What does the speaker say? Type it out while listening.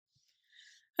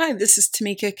Hi, this is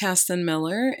Tamika Caston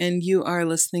Miller, and you are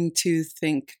listening to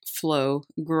Think, Flow,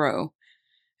 Grow.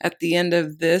 At the end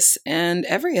of this and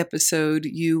every episode,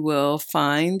 you will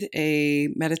find a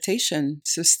meditation,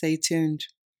 so stay tuned.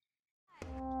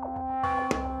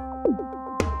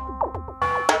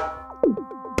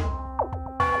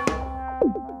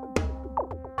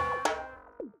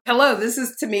 Hello, this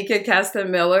is Tamika Caston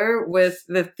Miller with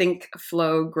the Think,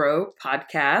 Flow, Grow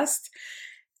podcast.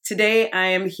 Today, I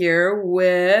am here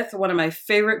with one of my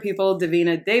favorite people,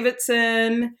 Davina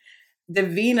Davidson.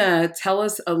 Davina, tell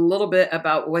us a little bit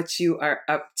about what you are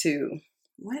up to.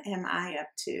 What am I up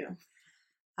to?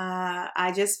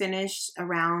 I just finished a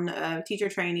round of teacher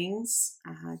trainings,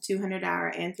 200 hour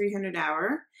and 300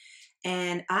 hour,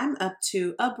 and I'm up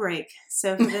to a break.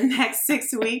 So for the next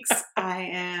 6 weeks, I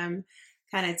am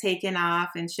kind of taking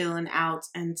off and chilling out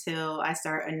until I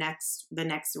start the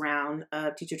next round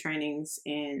of teacher trainings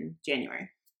in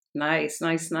January. Nice.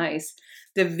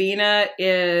 Davina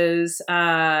is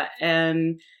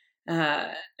an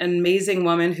amazing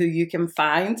woman who you can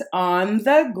find on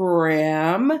the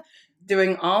gram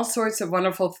doing all sorts of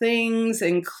wonderful things,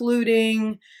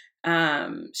 including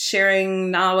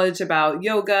sharing knowledge about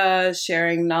yoga,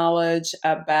 sharing knowledge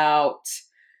about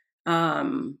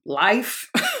life,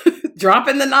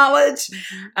 dropping the knowledge,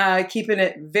 keeping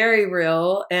it very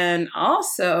real. And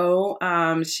also,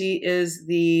 she is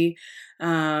the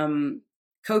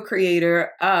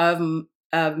co-creator of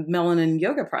Melanin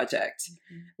Yoga Project,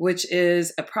 which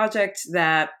is a project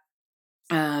that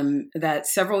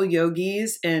several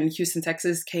yogis in Houston,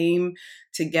 Texas came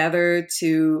together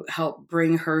to help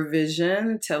bring her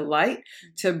vision to light,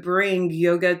 to bring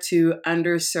yoga to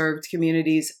underserved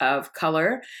communities of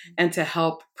color and to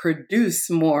help produce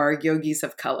more yogis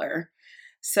of color.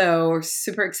 So we're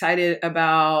super excited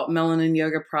about Melanin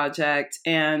Yoga Project,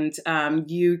 and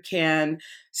you can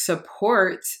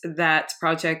support that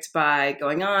project by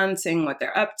going on, seeing what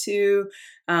they're up to.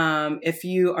 If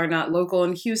you are not local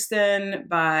in Houston,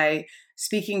 by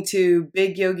speaking to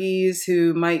big yogis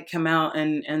who might come out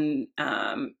and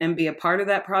be a part of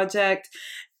that project.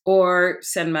 Or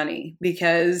send money,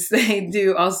 because they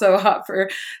do also offer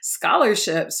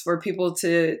scholarships for people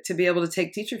to be able to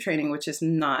take teacher training, which is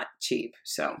not cheap.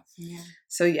 So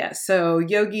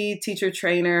yogi, teacher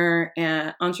trainer,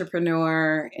 and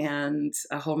entrepreneur, and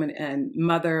a whole and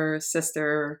mother,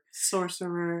 sister,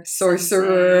 sorcerer,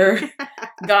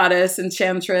 goddess,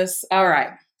 enchantress. All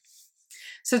right.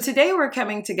 So today we're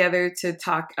coming together to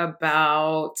talk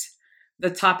about the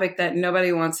topic that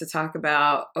nobody wants to talk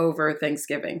about over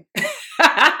Thanksgiving.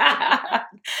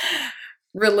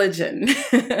 Religion.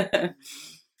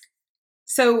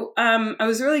 So I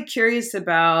was really curious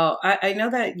about, I know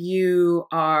that you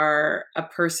are a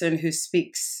person who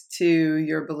speaks to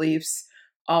your beliefs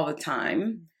all the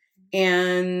time,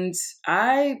 and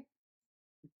I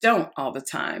don't all the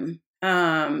time.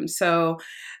 And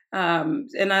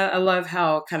I love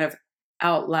how kind of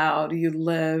out loud you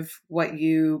live what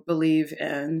you believe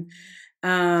in.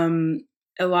 A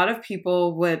lot of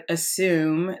people would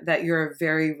assume that you're a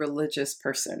very religious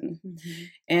person,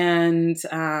 and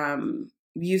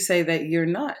you say that you're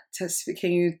not.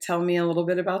 Can you tell me a little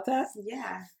bit about that?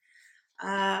 Yeah.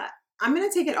 I'm going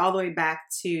to take it all the way back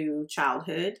to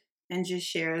childhood and just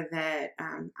share that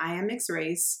I am mixed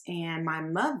race and my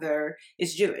mother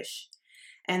is Jewish.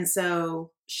 And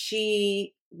so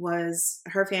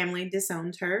her family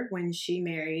disowned her when she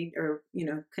married or,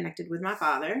 connected with my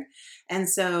father. And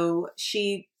so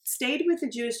she stayed with the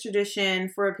Jewish tradition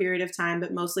for a period of time,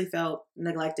 but mostly felt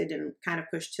neglected and kind of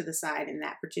pushed to the side in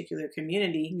that particular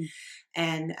community.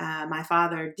 And my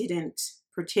father didn't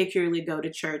particularly go to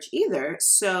church either.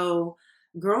 So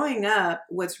growing up,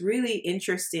 what's really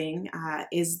interesting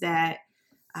is that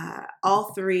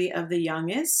all three of the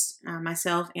youngest,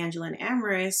 myself, Angela, and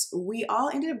Amaris, we all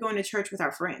ended up going to church with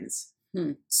our friends.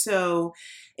 So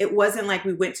it wasn't like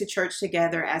we went to church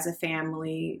together as a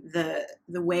family. The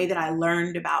way that I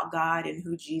learned about God and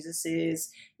who Jesus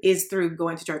is through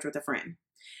going to church with a friend.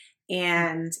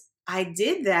 And I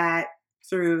did that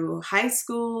through high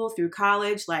school, through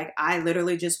college. Like, I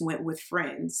literally just went with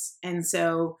friends. And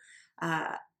so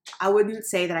I wouldn't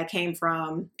say that I came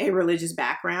from a religious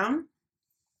background,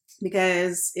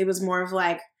 because it was more of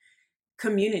like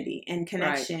community and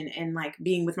connection, right, and like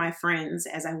being with my friends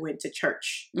as I went to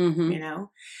church,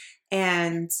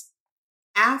 And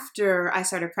after I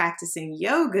started practicing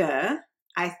yoga,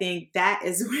 I think that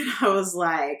is when I was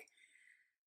like,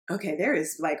 okay, there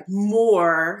is like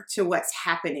more to what's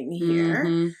happening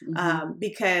here.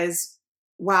 Because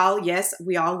while, yes,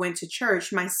 we all went to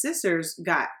church, my sisters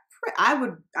got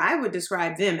I would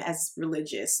describe them as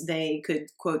religious. They could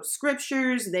quote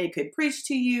scriptures, they could preach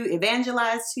to you,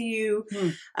 evangelize to you,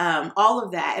 all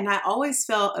of that. And I always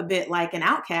felt a bit like an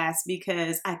outcast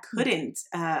because I couldn't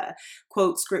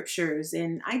quote scriptures.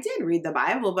 And I did read the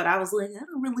Bible, but I was like, I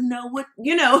don't really know what,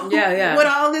 what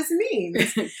all this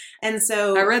means. And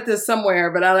so I read this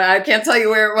somewhere, but I can't tell you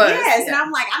where it was. Yes. And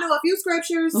I'm like, I know a few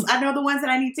scriptures. I know the ones that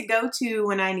I need to go to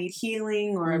when I need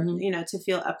healing or, to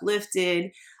feel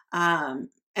uplifted.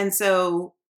 And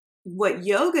so what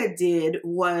yoga did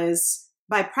was,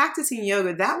 by practicing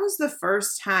yoga, that was the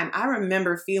first time I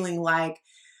remember feeling like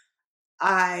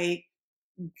I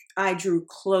drew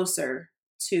closer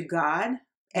to God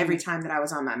every time that I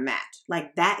was on my mat.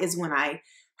 Like that is when I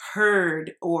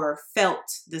heard or felt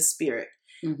the Spirit.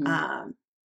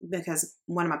 Because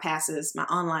one of my pastors, my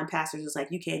online pastors, was like,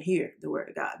 you can't hear the word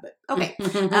of God, but okay,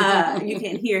 you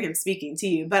can't hear him speaking to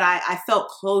you. But I felt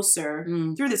closer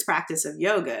through this practice of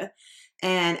yoga.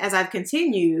 And as I've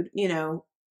continued,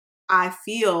 I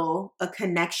feel a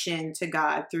connection to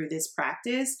God through this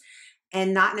practice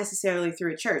and not necessarily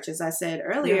through a church. As I said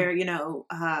earlier,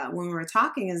 when we were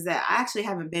talking, is that I actually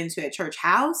haven't been to a church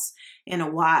house in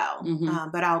a while,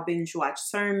 but I'll binge watch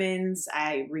sermons.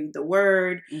 I read the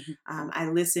word. I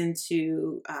listen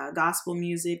to gospel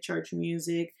music, church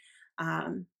music.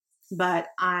 But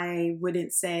I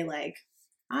wouldn't say like,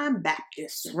 I'm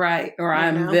Baptist. Right. Or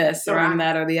I'm this, or I'm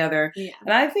that, or the other. Yeah.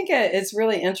 And I think it's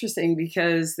really interesting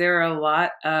because there are a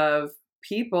lot of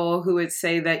people who would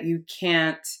say that you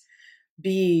can't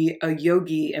be a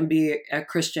yogi and be a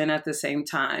Christian at the same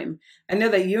time. I know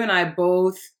that you and I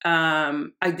both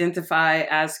identify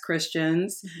as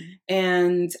Christians.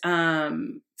 And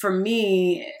for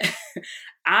me,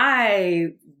 I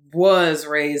was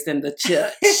raised in the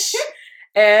church.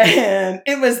 And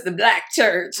it was the Black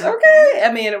church. Okay.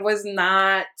 I mean, it was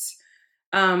not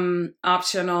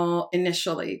optional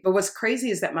initially. But what's crazy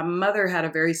is that my mother had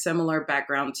a very similar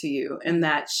background to you in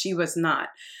that she was not.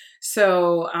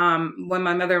 So when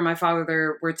my mother and my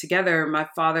father were together, my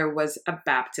father was a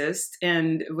Baptist.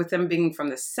 And with them being from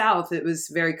the South, it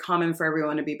was very common for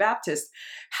everyone to be Baptist.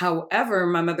 However,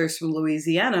 my mother's from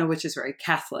Louisiana, which is very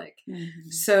Catholic.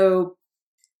 So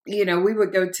we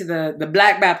would go to the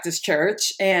Black Baptist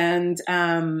church, and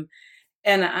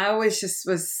I always just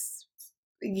was,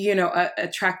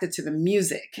 attracted to the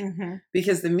music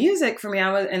because the music for me,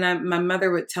 my mother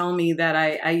would tell me that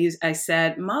I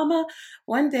said, Mama,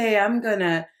 one day I'm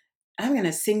gonna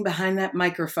sing behind that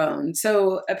microphone.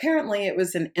 So apparently it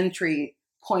was an entry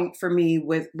point for me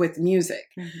with music.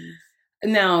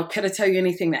 Now, could I tell you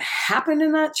anything that happened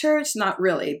in that church? Not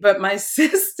really, but my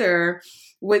sister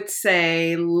would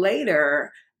say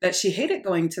later that she hated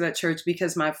going to that church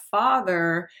because my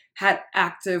father had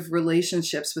active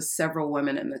relationships with several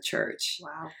women in the church.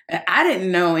 Wow. And I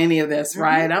didn't know any of this,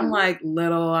 right? I'm like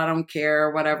little, I don't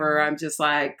care, whatever. I'm just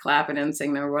like clapping and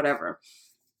singing or whatever.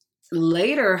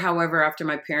 Later, however, after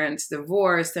my parents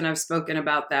divorced, and I've spoken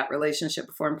about that relationship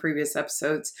before in previous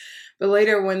episodes, but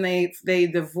later when they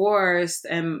divorced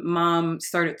and mom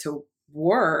started to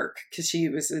work because she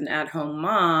was an at-home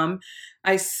mom,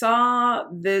 I saw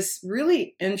this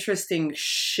really interesting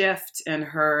shift in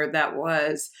her that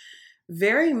was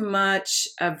very much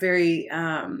a very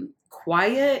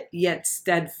quiet yet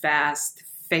steadfast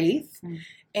faith.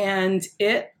 And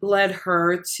it led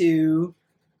her to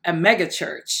a mega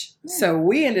church. So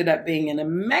we ended up being in a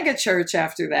mega church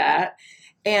after that.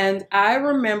 And I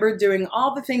remember doing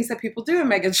all the things that people do in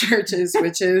mega churches,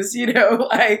 which is,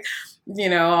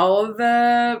 all of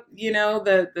the,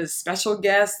 the special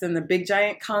guests and the big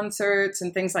giant concerts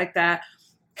and things like that.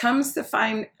 Comes to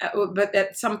find, but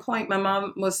at some point my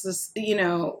mom was just,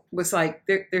 was like,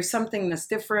 there's something that's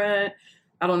different.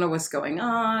 I don't know what's going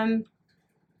on.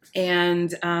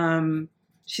 And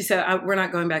she said, we're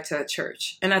not going back to that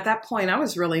church. And at that point I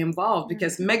was really involved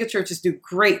because mega churches do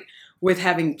great with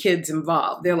having kids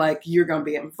involved. They're like, you're going to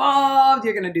be involved.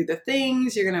 You're going to do the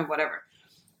things. You're going to whatever.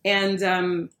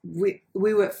 And we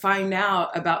would find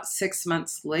out about 6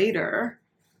 months later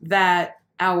that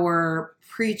our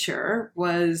preacher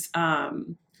was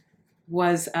siphoning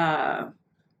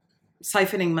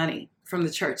money from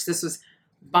the church. This was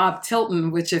Bob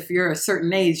Tilton, which if you're a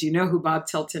certain age, you know who Bob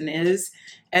Tilton is.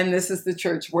 And this is the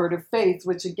church Word of Faith,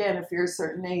 which again, if you're a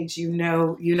certain age, you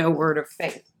know Word of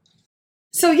Faith.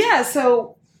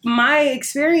 So my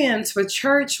experience with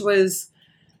church was,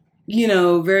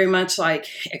 very much like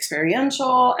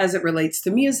experiential as it relates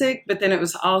to music. But then it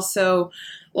was also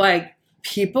like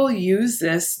people use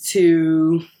this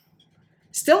to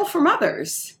steal from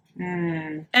others.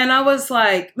 Mm. And I was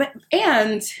like,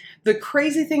 and the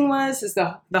crazy thing is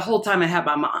the whole time I had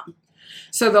my mom.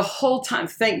 So the whole time,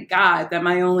 thank God that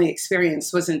my only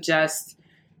experience wasn't just,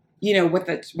 what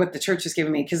the church was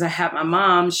giving me, because I had my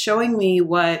mom showing me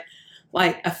what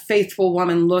like a faithful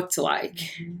woman looked like.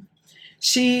 Mm-hmm.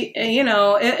 She,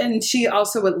 and she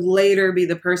also would later be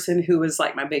the person who was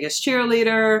like my biggest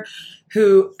cheerleader,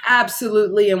 who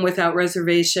absolutely and without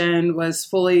reservation was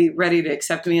fully ready to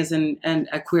accept me as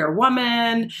a queer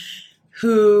woman,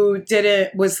 who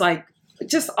was like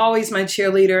just always my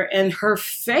cheerleader. And her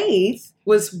faith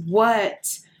was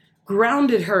what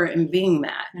grounded her in being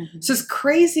that. Mm-hmm. So it's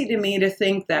crazy to me to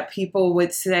think that people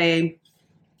would say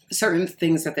certain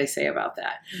things that they say about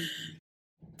that. Mm-hmm.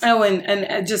 Oh, and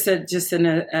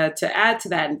to add to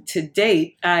that, to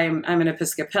date, I'm an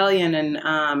Episcopalian, and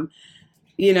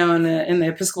in the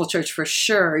Episcopal Church for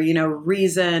sure,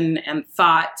 reason and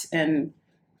thought and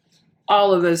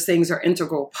all of those things are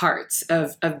integral parts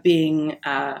of being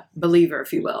a believer,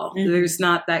 if you will. Mm-hmm. There's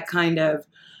not that kind of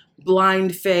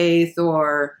blind faith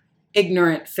or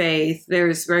ignorant faith.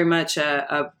 There's very much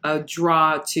a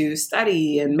draw to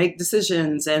study and make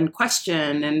decisions and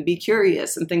question and be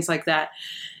curious and things like that.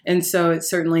 And so it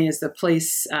certainly is the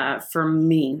place for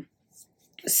me.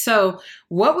 So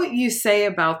what would you say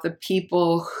about the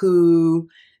people who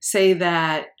say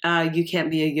that you can't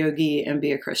be a yogi and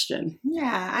be a Christian?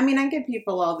 Yeah, I mean, I get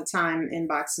people all the time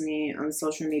inbox me on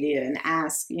social media and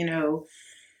ask,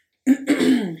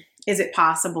 is it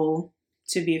possible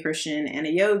to be a Christian and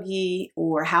a yogi,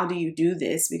 or how do you do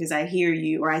this? Because I hear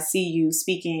you, or I see you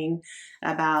speaking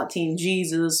about Team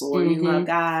Jesus, or you love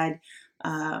God,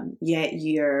 yet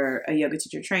you're a yoga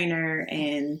teacher trainer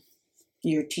and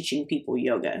you're teaching people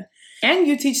yoga. And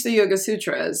you teach the Yoga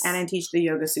Sutras. And I teach the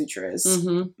Yoga Sutras.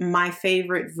 Mm-hmm. My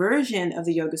favorite version of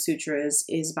the Yoga Sutras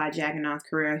is by Jagannath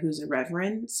Karira, who's a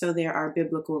reverend. So there are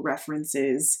biblical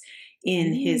references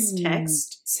in his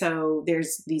text. So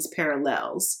there's these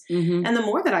parallels. Mm-hmm. And the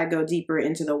more that I go deeper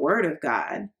into the Word of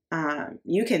God,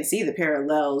 you can see the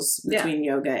parallels between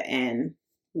yoga and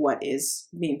what is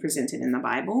being presented in the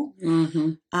Bible.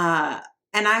 Mm-hmm.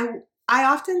 And I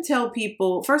often tell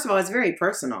people, first of all, it's very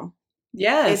personal.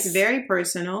 Yes. It's very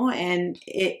personal. And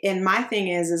my thing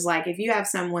is like, if you have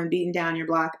someone beating down your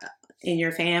block in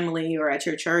your family or at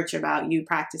your church about you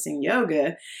practicing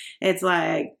yoga, it's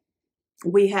like,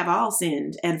 we have all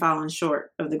sinned and fallen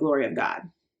short of the glory of God.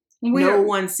 No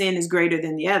one's sin is greater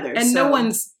than the other. And no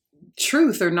one's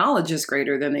truth or knowledge is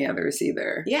greater than the others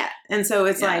either. Yeah. And so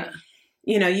it's like,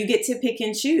 you get to pick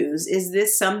and choose. Is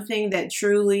this something that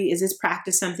is this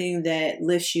practice something that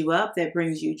lifts you up, that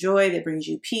brings you joy, that brings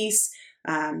you peace,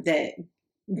 that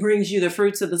brings you the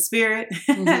fruits of the Spirit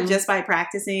just by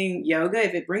practicing yoga?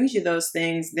 If it brings you those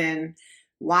things, then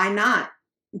why not?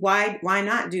 Why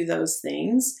not do those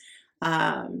things?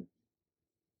 And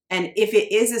if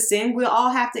it is a sin, we'll all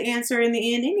have to answer in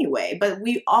the end anyway. But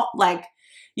we all, like,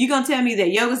 you gonna tell me that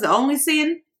yoga's the only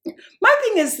sin? My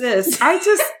thing is this. I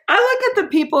look at the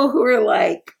people who are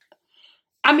like,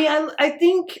 I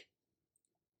think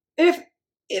if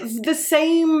the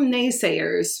same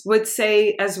naysayers would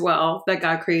say as well that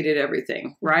God created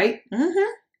everything, right?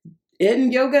 Mm-hmm.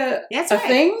 Isn't yoga a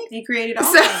thing? He created all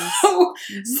things.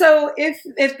 Mm-hmm. So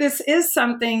if this is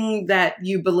something that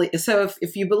you believe, so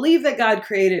if you believe that God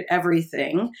created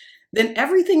everything, then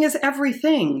everything is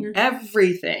everything,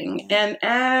 everything, and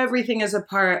everything is a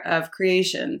part of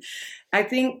creation. I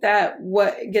think that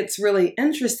what gets really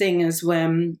interesting is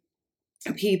when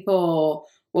people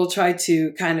will try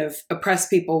to kind of oppress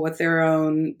people with their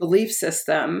own belief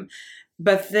system,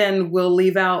 but then we'll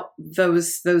leave out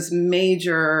those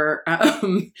major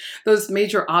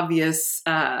obvious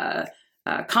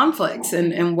conflicts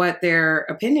and what their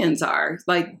opinions are.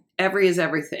 Like, every is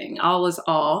everything, all is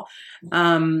all.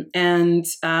 I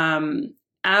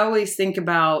always think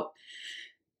about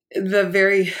the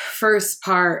very first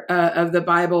part of the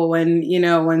Bible when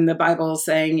the Bible is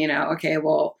saying, okay,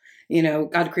 well,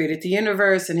 God created the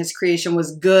universe and his creation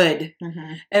was good.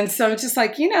 Mm-hmm. And so it's just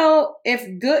like,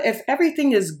 if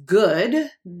everything is good,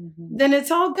 then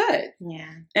it's all good.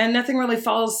 Yeah. And nothing really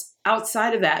falls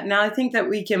outside of that. Now, I think that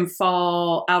we can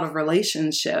fall out of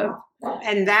relationship.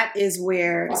 And that is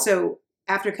where, so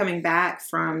after coming back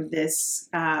from this,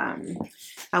 I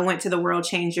went to the World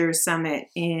Changers Summit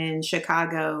in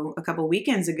Chicago a couple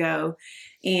weekends ago,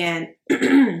 and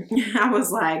I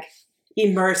was like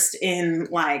immersed in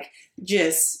like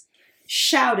just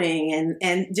shouting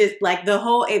and just like the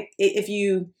whole, if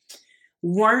you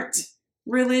weren't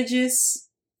religious,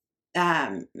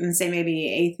 and say maybe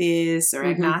atheist or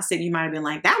Mhm. agnostic, you might have been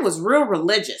like, that was real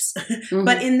religious. Mhm.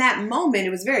 But in that moment, it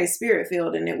was very spirit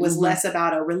filled, and it was Mhm. less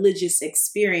about a religious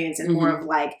experience and more Mhm. of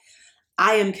like,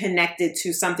 I am connected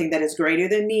to something that is greater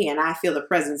than me, and I feel the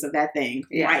presence of that thing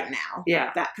Yeah. right now.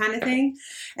 Yeah. That kind of thing.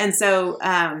 And so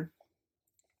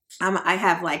I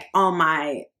have like all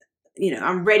my,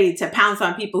 I'm ready to pounce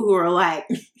on people who are like,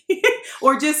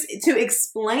 or just to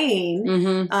explain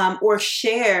Mhm. or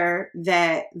share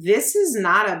that this is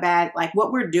not a bad, like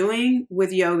what we're doing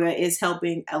with yoga is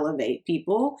helping elevate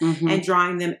people Mhm. and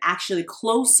drawing them actually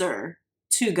closer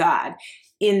to God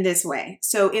in this way.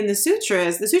 So in the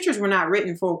sutras were not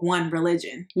written for one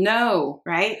religion. No.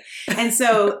 Right. And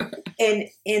so in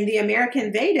the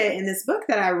American Veda, in this book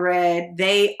that I read,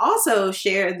 they also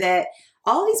shared that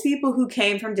all these people who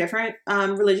came from different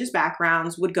religious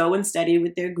backgrounds would go and study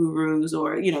with their gurus,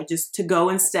 or, just to go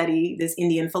and study this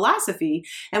Indian philosophy.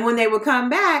 And when they would come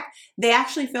back, they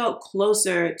actually felt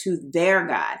closer to their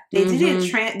God. They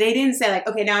didn't say like,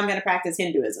 okay, now I'm going to practice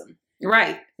Hinduism.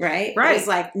 Right. Right. Right. It's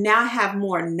like, now I have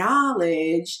more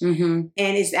knowledge, Mhm.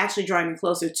 and it's actually drawing me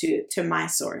closer to my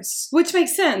source. Which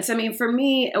makes sense. I mean, for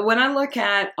me, when I look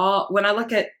at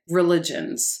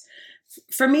religions,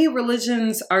 for me,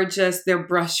 religions are just their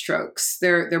brushstrokes.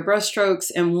 They're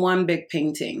brushstrokes in one big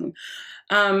painting.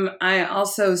 I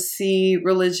also see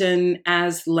religion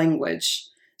as language.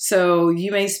 So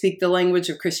you may speak the language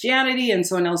of Christianity and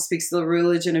someone else speaks the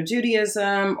religion of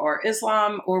Judaism or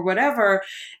Islam or whatever,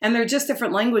 and they're just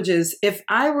different languages. If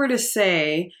I were to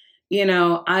say,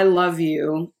 I love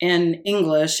you in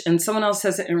English and someone else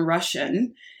says it in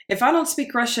Russian, if I don't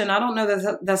speak Russian, I don't know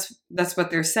that that's what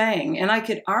they're saying. And I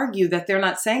could argue that they're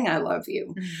not saying I love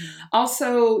you. Mm-hmm.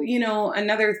 Also,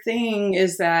 another thing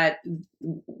is that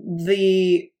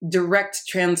the direct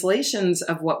translations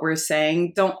of what we're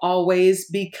saying don't always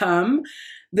become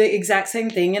the exact same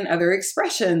thing in other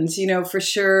expressions. For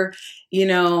sure,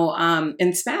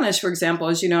 in Spanish, for example,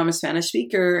 as you know, I'm a Spanish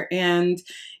speaker, and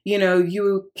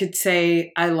you could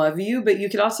say, I love you, but you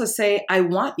could also say, I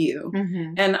want you.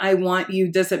 Mm-hmm. And I want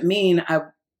you doesn't mean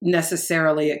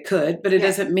necessarily it could, but it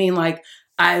doesn't mean like,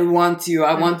 I want you,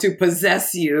 I want to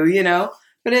possess you,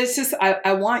 but it's just,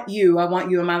 I want you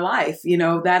in my life.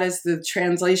 That is the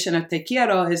translation of te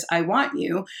quiero, is I want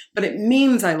you, but it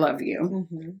means I love you.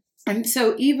 Mm-hmm. And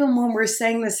so even when we're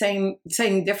saying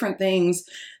saying different things,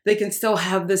 they can still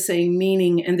have the same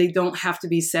meaning, and they don't have to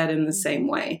be said in the same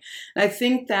way. And I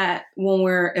think that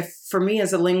for me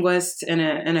as a linguist and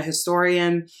a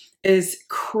historian, is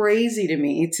crazy to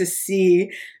me to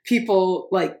see people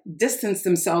like distance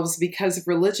themselves because of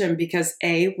religion, because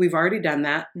A, we've already done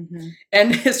that. Mm-hmm.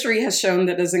 And history has shown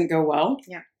that doesn't go well.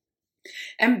 Yeah.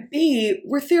 And B,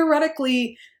 we're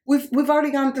theoretically, we've already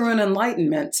gone through an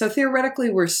enlightenment. So theoretically,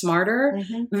 we're smarter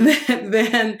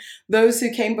than those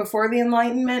who came before the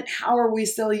Enlightenment. How are we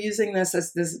still using this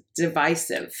as this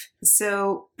divisive?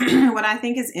 So what I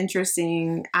think is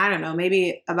interesting, I don't know,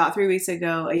 maybe about 3 weeks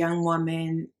ago, a young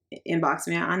woman inboxed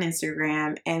me on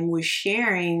Instagram and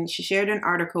she shared an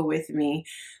article with me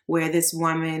where this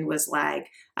woman was like,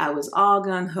 I was all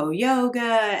gung-ho yoga,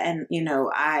 and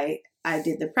I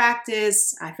did the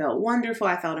practice. I felt wonderful.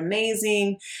 I felt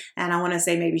amazing. And I want to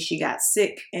say maybe she got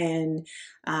sick, and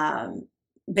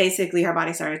basically her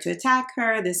body started to attack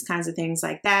her, this kinds of things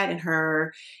like that. And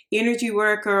her energy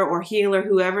worker or healer,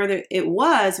 whoever it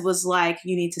was like,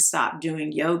 you need to stop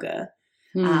doing yoga.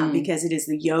 Because it is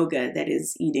the yoga that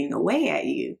is eating away at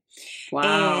you.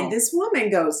 Wow. And this woman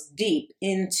goes deep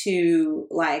into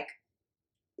like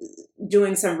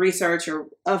doing some research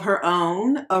of her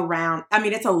own around,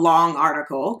 it's a long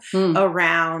article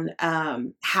around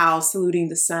how saluting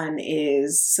the sun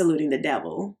is saluting the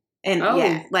devil. And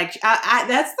that's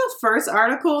the first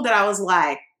article that I was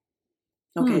like,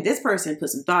 okay, this person put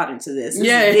some thought into this.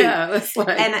 That's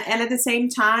like... And at the same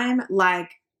time, like,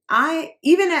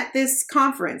 even at this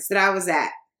conference that I was at,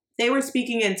 they were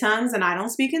speaking in tongues, and I don't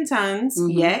speak in tongues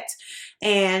yet.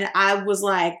 And I was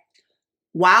like,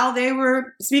 while they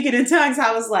were speaking in tongues,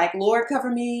 I was like, Lord,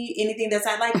 cover me, anything that's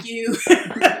not like you,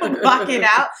 block it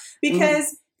out,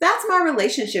 because that's my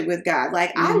relationship with God.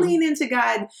 Like, I lean into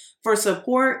God for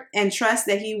support and trust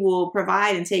that he will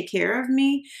provide and take care of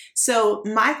me. So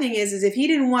my thing is if he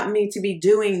didn't want me to be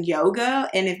doing yoga,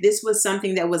 and if this was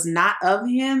something that was not of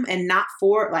him and not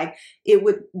for, like, it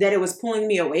was pulling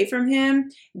me away from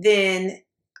him, then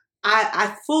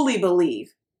I fully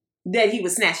believe that he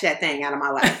would snatch that thing out of my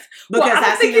life. Because I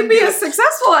don't think you'd be as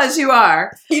successful as you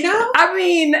are. I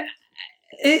mean,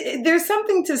 there's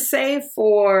something to say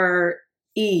for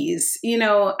ease.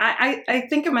 I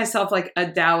think of myself like a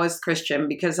Taoist Christian,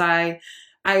 because I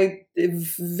I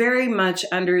very much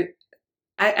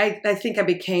I think I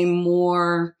became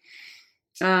more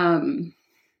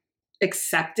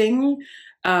accepting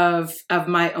of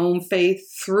my own faith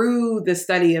through the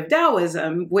study of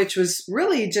Taoism, which was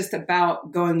really just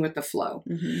about going with the flow.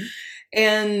 Mm-hmm.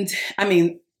 And I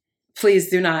mean, please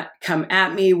do not come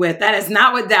at me with that is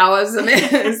not what Taoism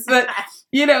is. But,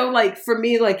 you know, like for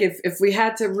me, like if we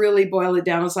had to really boil it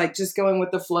down, it's like just going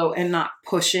with the flow and not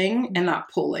pushing and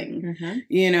not pulling, Mm-hmm.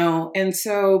 you know? And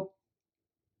so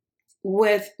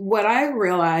with what I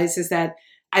realize is that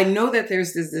I know that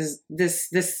there's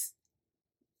this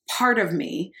part of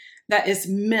me that is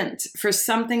meant for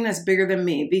something that's bigger than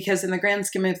me, because in the grand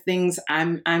scheme of things,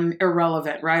 I'm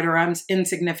irrelevant, right? Or I'm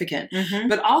insignificant. Mm-hmm.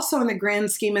 But also in the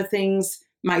grand scheme of things,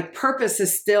 my purpose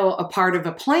is still a part of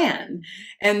a plan.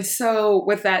 And so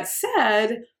with that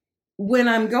said, when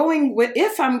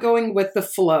if I'm going with the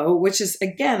flow, which is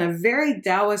again, a very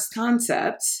Taoist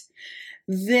concept,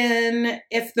 then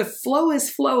if the flow is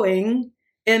flowing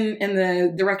in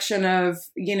the direction of,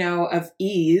 you know, of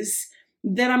ease,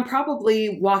 then I'm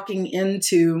probably walking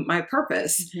into my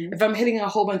purpose. Mm-hmm. If I'm hitting a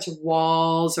whole bunch of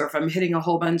walls, or if I'm hitting a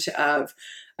whole bunch of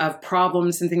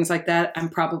problems and things like that, I'm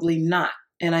probably not.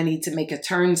 And I need to make a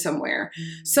turn somewhere.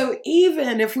 Mm-hmm. So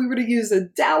even if we were to use a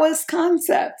Taoist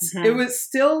concept, mm-hmm. it would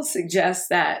still suggest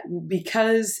that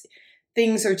because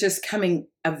things are just coming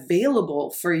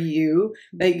available for you,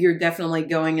 that you're definitely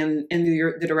going in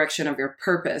the direction of your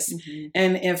purpose. Mm-hmm.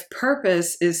 And if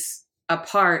purpose is a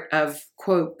part of,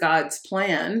 quote, God's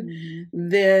plan, mm-hmm.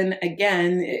 then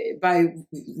again, by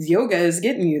yoga is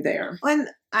getting you there. And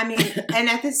I mean, and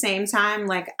at the same time,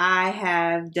 like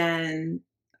I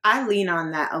lean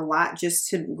on that a lot just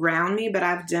to ground me, but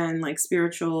I've done like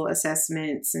spiritual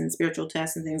assessments and spiritual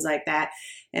tests and things like that.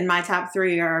 And my top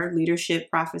 3 are leadership,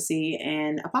 prophecy,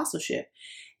 and apostleship.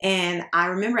 And I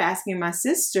remember asking my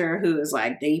sister, who is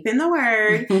like deep in the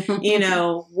word, you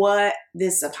know, what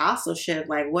this apostleship,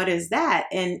 like, what is that?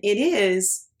 And it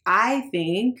is, I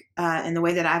think, and the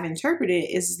way that I've interpreted it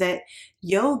is that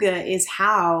yoga is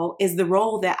the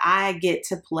role that I get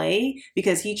to play,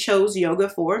 because he chose yoga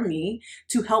for me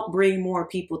to help bring more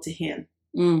people to him.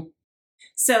 Mm.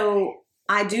 So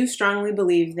I do strongly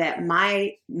believe that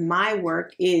my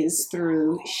work is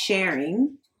through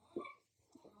sharing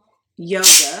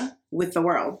yoga with the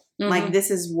world. Mm-hmm. Like,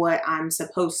 this is what I'm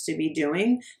supposed to be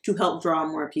doing to help draw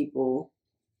more people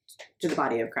to the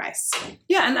body of Christ.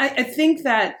 Yeah. And I think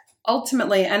that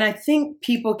ultimately, and I think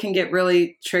people can get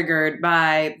really triggered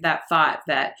by that thought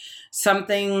that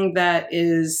something that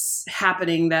is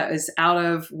happening that is out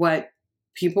of what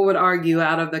people would argue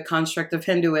out of the construct of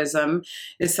Hinduism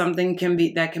is something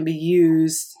that can be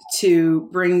used to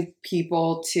bring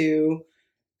people to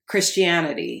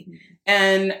Christianity. Mm-hmm.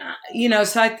 And, you know,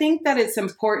 so I think that it's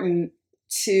important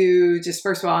to just,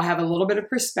 first of all, have a little bit of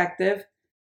perspective,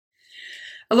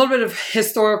 a little bit of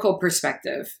historical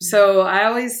perspective. Mm-hmm. So I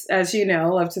always, as you know,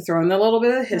 love to throw in a little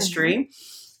bit of history.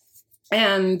 Mm-hmm.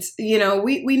 And, you know,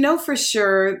 we know for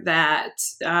sure that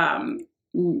some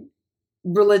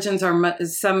religions are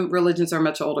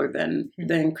much older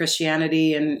than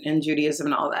Christianity and Judaism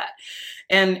and all that,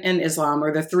 and Islam,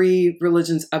 or the 3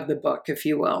 religions of the book, if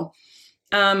you will.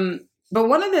 But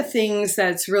one of the things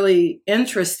that's really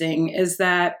interesting is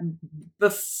that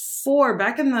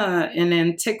back in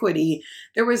antiquity,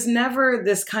 there was never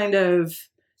this kind of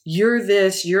you're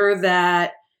this, you're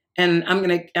that, and I'm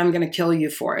gonna kill you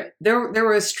for it. There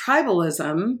was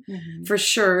tribalism, mm-hmm. for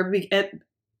sure,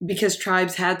 because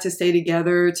tribes had to stay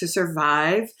together to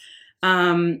survive.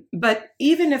 But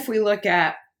even if we look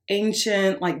at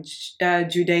ancient, like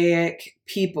Judaic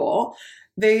people,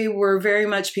 they were very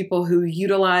much people who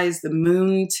utilized the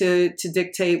moon to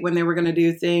dictate when they were going to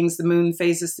do things, the moon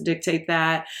phases to dictate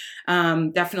that.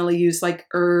 Definitely used like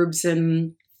herbs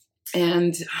and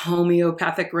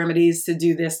homeopathic remedies to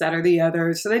do this, that, or the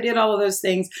other. So they did all of those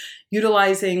things,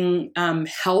 utilizing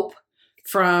help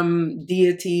from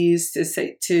deities to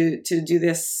do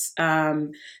this,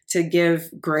 to give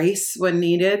grace when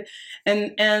needed,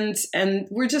 and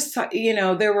we're just, you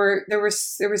know, there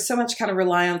was so much kind of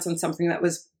reliance on something that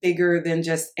was bigger than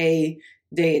just a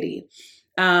deity.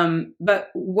 But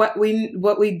what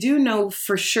we do know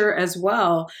for sure as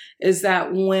well is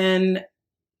that when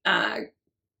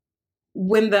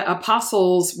the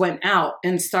apostles went out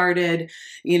and started,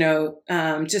 you know,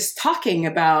 just talking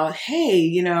about, hey,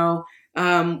 you know,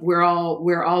 we're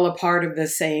all a part of the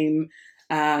same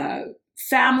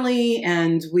family,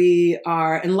 and we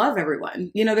are and love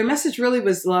everyone. You know, their message really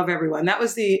was love everyone. That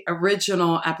was the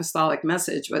original apostolic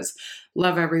message, was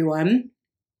love everyone.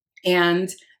 And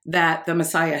that the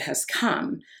Messiah has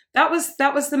come. That was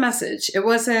the message. It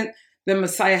wasn't the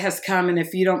Messiah has come, and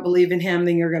if you don't believe in him,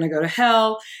 then you're going to go to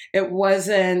hell. It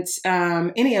wasn't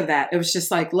any of that. It was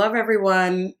just like, love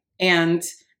everyone, and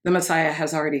the Messiah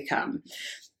has already come.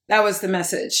 That was the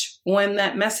message. When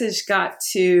that message got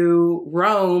to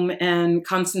Rome and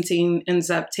Constantine ends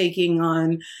up taking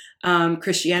on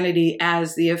Christianity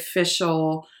as the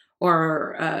official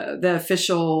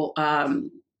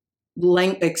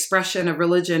expression of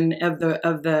religion of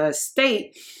the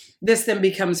state, this then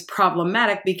becomes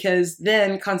problematic, because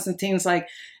then Constantine's like,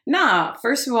 nah,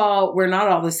 first of all, we're not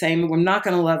all the same. We're not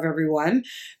going to love everyone,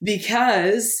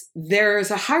 because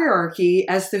there's a hierarchy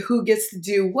as to who gets to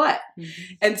do what.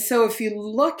 Mm-hmm. And so if you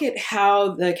look at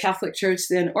how the Catholic Church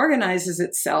then organizes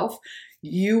itself,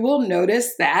 you will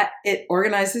notice that it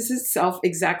organizes itself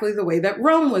exactly the way that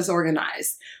Rome was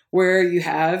organized, where you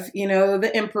have,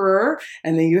 the emperor,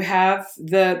 and then you have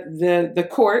the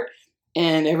court,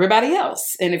 and everybody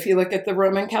else. And if you look at the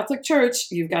Roman Catholic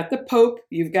Church, you've got the Pope,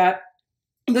 you've got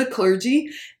the clergy,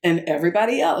 and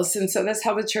everybody else. And so that's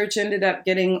how the church ended up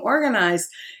getting organized.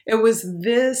 It was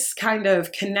this kind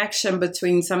of connection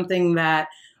between something that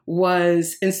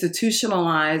was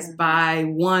institutionalized by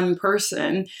one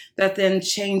person that then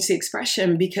changed the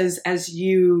expression, because as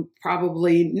you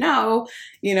probably know,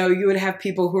 you would have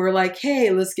people who are like, hey,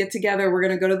 let's get together. We're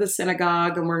going to go to the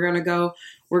synagogue, and we're going to go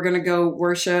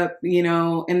worship,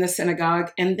 in the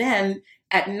synagogue. And then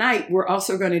at night, we're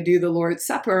also going to do the Lord's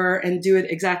Supper and do it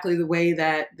exactly the way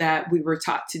that we were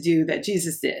taught to do, that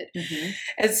Jesus did. Mm-hmm.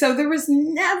 And so there was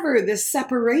never this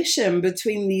separation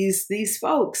between these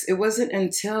folks. It wasn't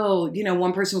until,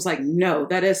 one person was like, no,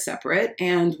 that is separate,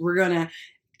 and we're going to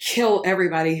kill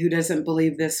everybody who doesn't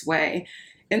believe this way.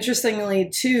 Interestingly,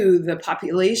 too, the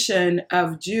population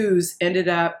of Jews ended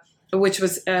up, which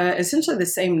was essentially the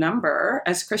same number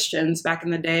as Christians back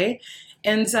in the day,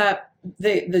 ends up,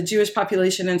 the Jewish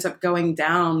population ends up going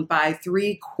down by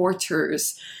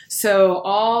 3/4. So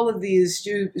all of these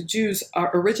Jews,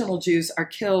 original Jews, are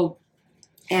killed.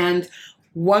 And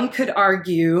one could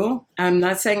argue, I'm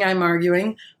not saying I'm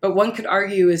arguing, but one could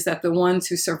argue is that the ones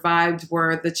who survived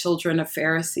were the children of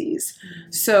Pharisees.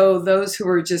 Mm-hmm. So those who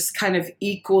were just kind of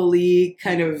equally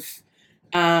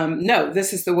no,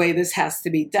 this is the way this has to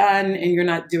be done, and you're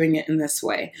not doing it in this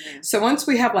way. Yeah. So once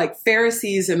we have like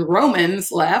Pharisees and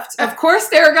Romans left, of course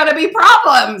there are going to be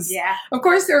problems. Yeah. Of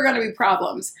course there are going to be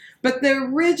problems. But the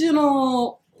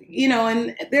original,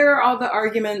 and there are all the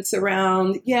arguments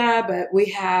around, but we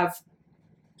have,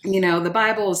 the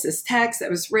Bible is this text that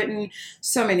was written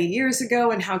so many years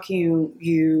ago, and how can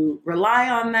you rely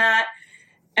on that?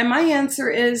 And my answer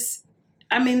is,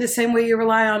 the same way you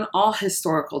rely on all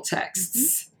historical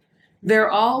texts. Mm-hmm.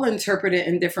 They're all interpreted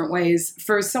in different ways.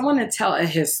 For someone to tell a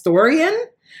historian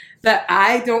that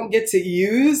I don't get to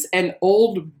use an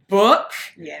old book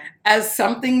as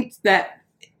something that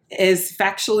is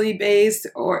factually based,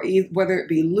 or whether it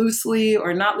be loosely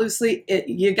or not loosely,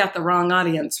 you got the wrong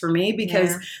audience for me,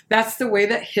 because that's the way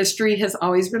that history has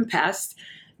always been passed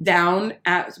down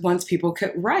once people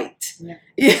could write.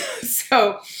 Yeah.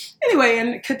 So anyway,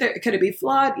 and could it be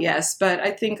flawed? Yes, but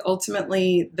I think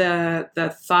ultimately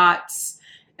the thoughts,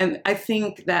 and I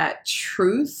think that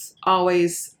truth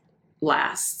always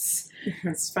lasts.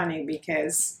 It's funny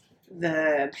because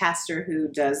the pastor who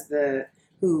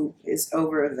is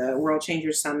over the World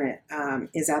Changers Summit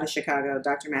is out of Chicago,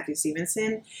 Dr. Matthew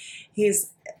Stevenson.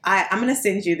 I'm going to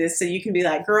send you this so you can be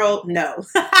like, girl, no.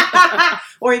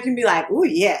 Or you can be like, ooh,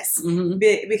 yes. Mm-hmm.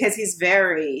 Because he's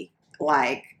very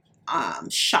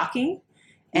shocking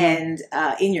and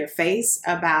in your face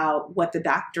about what the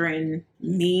doctrine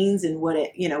means and what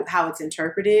it, how it's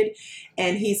interpreted.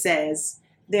 And he says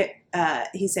that,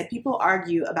 people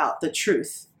argue about the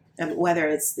truth, whether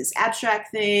it's this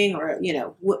abstract thing or,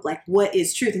 what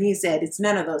is truth. And he said, it's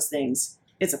none of those things.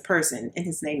 It's a person, and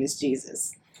his name is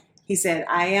Jesus. He said,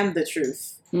 I am the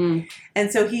truth. Mm.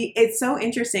 And so it's so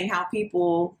interesting how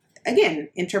people, again,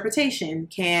 interpretation,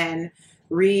 can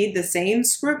read the same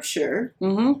scripture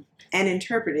and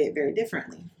interpret it very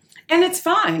differently. And it's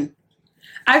fine.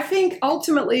 I think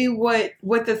ultimately what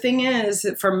the thing is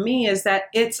for me is that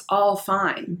it's all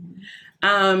fine.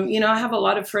 Mm-hmm. I have a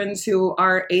lot of friends who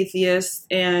are atheists,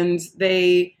 and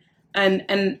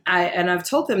I've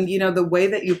told them, the way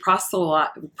that you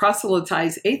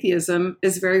proselytize atheism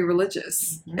is very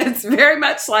religious. Mm-hmm. It's very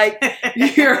much like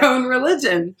your own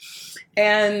religion.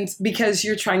 And because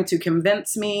you're trying to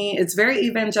convince me, it's very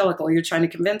evangelical. You're trying to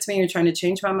convince me, you're trying to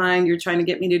change my mind, you're trying to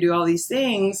get me to do all these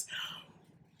things.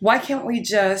 Why can't we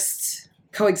just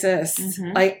coexist.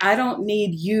 Mhm. Like, I don't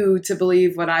need you to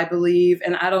believe what I believe,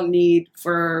 and I don't need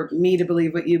for me to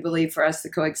believe what you believe for us to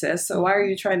coexist. So why are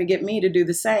you trying to get me to do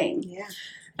the same? Yeah.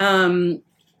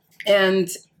 And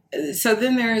so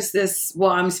then there's this, well,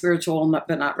 I'm spiritual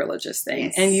but not religious thing.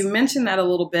 Yes. And you mentioned that a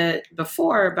little bit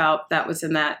before about that was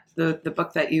in that the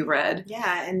book that you read.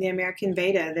 Yeah, in the American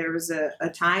Veda, there was a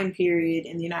time period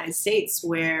in the United States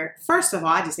where, first of all,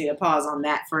 I just need to pause on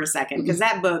that for a second, because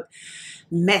that book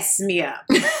messed me up.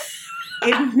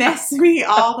 It messed me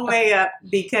all the way up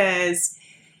because,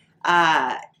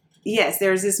 yes,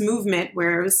 there's this movement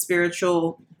where it was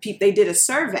spiritual. They did a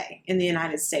survey in the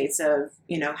United States of,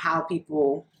 how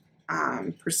people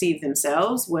perceive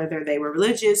themselves, whether they were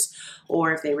religious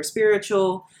or if they were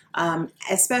spiritual,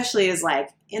 especially as like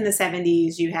in the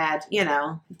 70s, you had,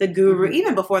 the guru,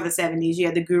 even before the 70s, you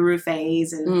had the guru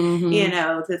phase and,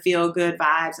 the feel good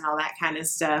vibes and all that kind of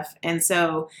stuff. And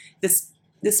so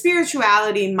the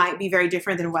spirituality might be very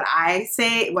different than what I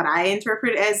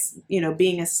interpret as,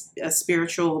 being a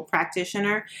spiritual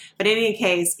practitioner. But in any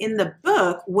case, in the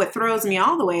book, what throws me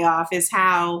all the way off is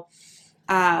how,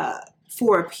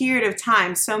 for a period of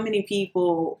time, so many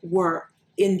people were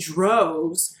in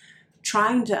droves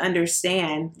trying to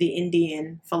understand the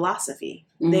Indian philosophy.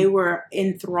 Mm-hmm. They were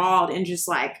enthralled and just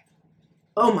like,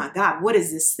 oh my God, what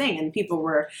is this thing? And people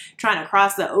were trying to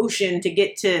cross the ocean to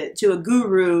get to a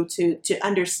guru to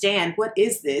understand what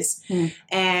is this. Mm.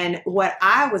 And what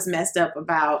I was messed up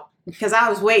about, because I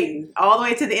was waiting all the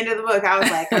way to the end of the book, I was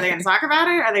like, are they going to talk about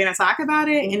it? Are they going to talk about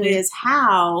it? Mm-hmm. And it is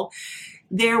how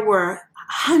there were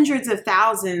hundreds of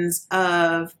thousands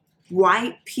of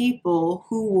white people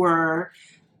who were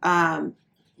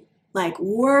like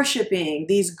worshiping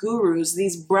these gurus,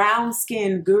 these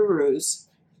brown-skinned gurus,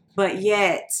 but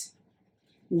yet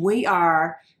we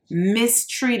are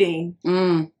mistreating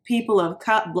people of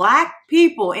Black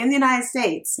people in the United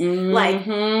States. Mm-hmm. Like,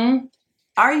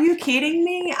 are you kidding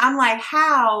me? I'm like,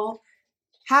 how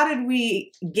did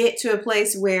we get to a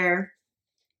place where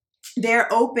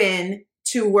they're open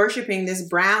to worshiping this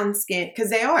brown skin? Because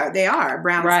they are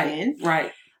brown skin.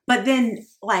 Right. But then,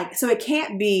 like, so it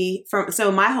can't be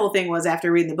so my whole thing was,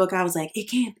 after reading the book, I was like,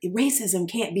 racism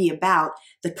can't be about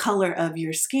the color of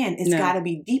your skin. It's got to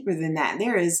be deeper than that.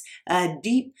 There is a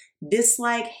deep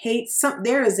dislike, hate.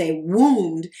 There is a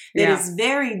wound that is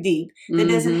very deep that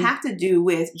doesn't have to do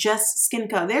with just skin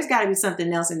color. There's got to be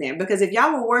something else in there. Because if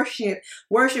y'all were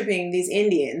worshiping these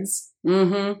Indians,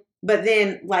 but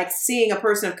then like seeing a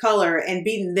person of color and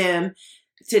beating them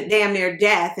to damn near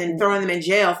death and throwing them in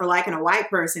jail for liking a white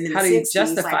person in the 60s. How do you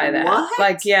justify that? What?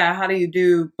 Like, how do you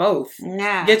do both?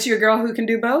 Yeah. Get you a girl who can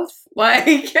do both?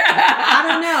 Like, I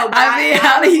don't know.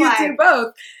 How do you do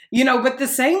both? But the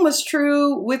same was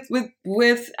true with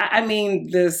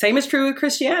the same is true with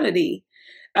Christianity.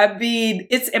 I mean,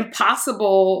 it's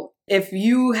impossible if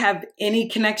you have any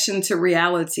connection to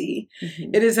reality.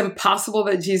 Mm-hmm. It is impossible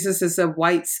that Jesus is a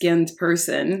white-skinned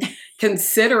person,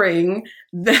 considering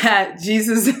that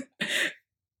Jesus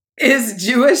is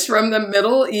Jewish from the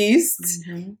Middle East.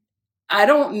 Mm-hmm. I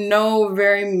don't know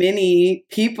very many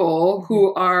people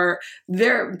who are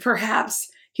there. Perhaps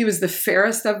he was the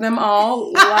fairest of them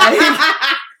all,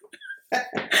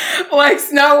 like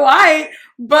Snow White.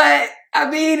 But I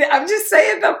mean, I'm just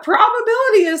saying the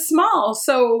probability is small.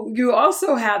 So you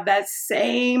also have that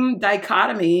same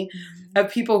dichotomy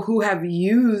of people who have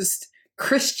used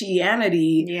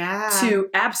Christianity to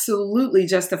absolutely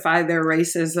justify their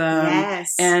racism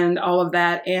and all of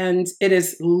that. And it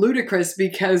is ludicrous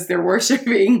because they're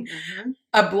worshiping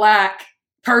a Black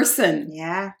person.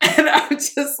 Yeah. And I'm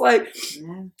just like,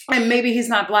 and maybe he's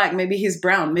not Black, maybe he's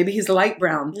brown, maybe he's light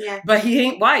brown, but he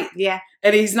ain't white. Yeah.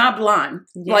 And he's not blonde.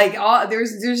 Yeah. Like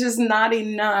there's just not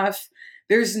enough.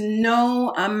 There's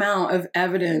no amount of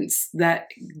evidence that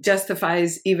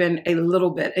justifies even a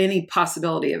little bit, any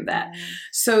possibility of that.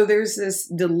 So there's this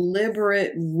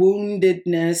deliberate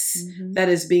woundedness that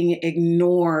is being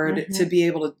ignored to be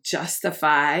able to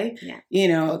justify,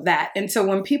 that. And so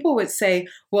when people would say,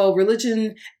 well,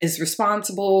 religion is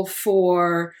responsible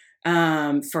for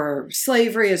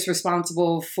slavery, is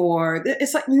responsible for,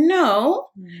 it's like, no,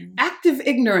 active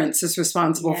ignorance is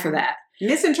responsible for that.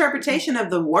 Misinterpretation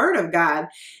of the word of God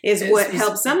is what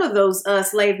helped some of those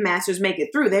slave masters make it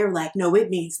through. They were like, no, it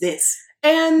means this.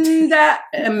 And that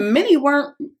many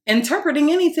weren't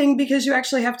interpreting anything because you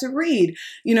actually have to read.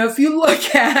 You know, if you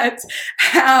look at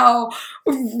how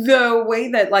the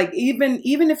way that, like, even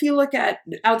if you look at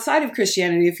outside of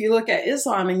Christianity, if you look at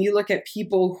Islam and you look at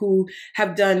people who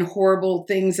have done horrible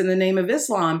things in the name of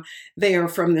Islam, they are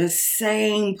from the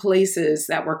same places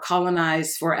that were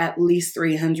colonized for at least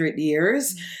 300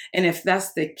 years. Mm-hmm. And if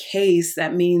that's the case,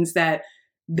 that means that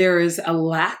there is a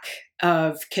lack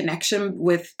of connection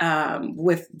with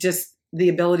just the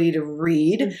ability to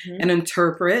read mm-hmm. and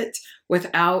interpret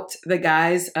without the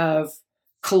guise of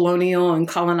colonial and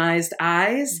colonized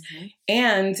eyes. Mm-hmm.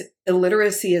 And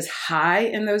illiteracy is high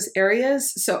in those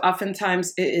areas. So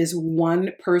oftentimes it is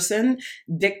one person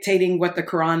dictating what the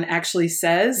Quran actually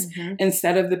says mm-hmm.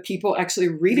 instead of the people actually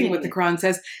reading what the Quran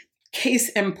says. Case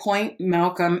in point,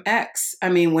 Malcolm X. I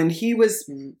mean, when he was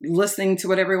listening to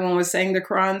what everyone was saying the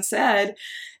Quran said,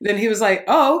 then he was like,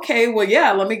 oh, okay, well,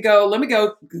 yeah, let me go,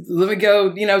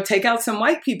 you know, take out some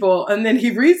white people. And then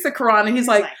he reads the Quran and he's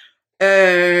like,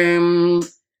 I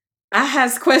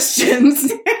has questions.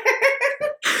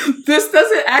 This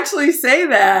doesn't actually say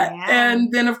that. Yeah.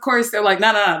 And then, of course, they're like,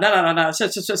 no.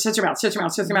 Shut your mouth.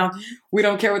 Mm-hmm. We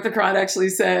don't care what the Quran actually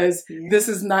says. Yeah. This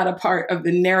is not a part of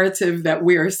the narrative that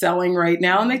we are selling right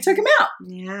now. And they took him out.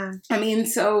 Yeah. I mean,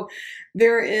 so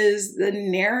there is the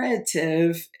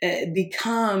narrative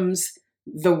becomes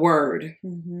the word.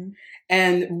 Mm-hmm.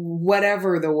 And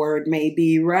whatever the word may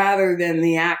be, rather than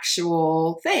the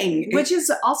actual thing. Which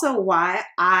is also why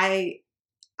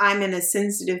I'm in a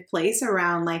sensitive place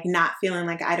around like not feeling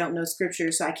like I don't know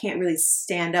scripture, so I can't really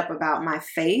stand up about my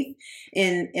faith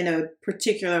in a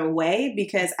particular way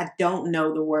because I don't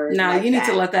know the word. No, like you need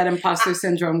to let that imposter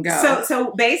syndrome go.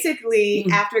 So basically,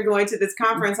 after going to this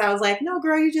conference, I was like, no,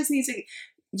 girl, you just need to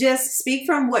just speak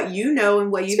from what you know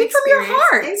and what you've experienced. From your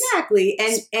heart. Exactly.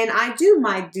 And I do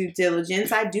my due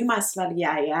diligence. I do my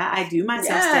sladhyaya. I do my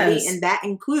self-study, and that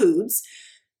includes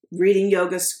reading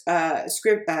yoga sutras.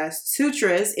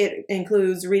 It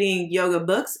includes reading yoga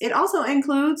books. It also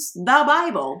includes the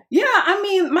Bible. Yeah, I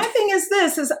mean, my thing is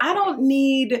this, is I don't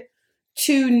need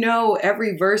to know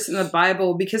every verse in the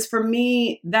Bible because for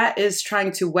me, that is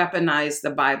trying to weaponize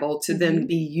the Bible to mm-hmm. then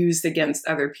be used against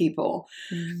other people.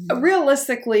 Mm-hmm.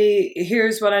 Realistically,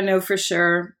 here's what I know for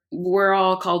sure. We're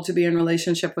all called to be in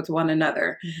relationship with one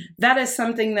another. Mm-hmm. That is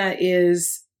something that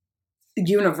is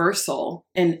universal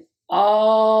in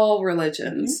all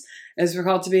religions, mm-hmm. as we're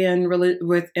called to be in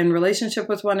relationship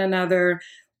with one another,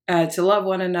 to love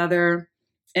one another,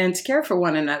 and to care for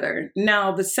one another.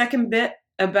 Now, the second bit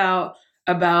about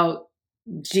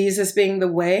Jesus being the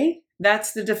way,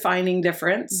 that's the defining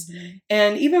difference. Mm-hmm.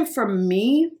 And even for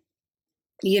me,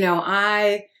 you know,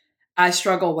 I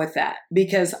struggle with that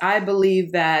because I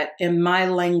believe that in my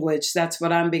language, that's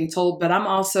what I'm being told. But I'm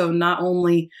also not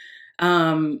only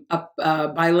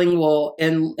bilingual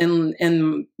in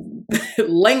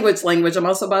language. I'm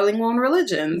also bilingual in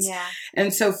religions. Yeah.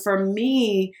 And so for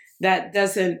me, that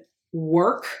doesn't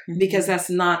work mm-hmm. because that's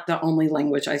not the only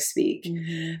language I speak.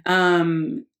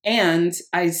 Mm-hmm. And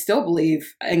I still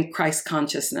believe in Christ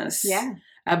consciousness. Yeah.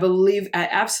 I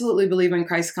absolutely believe in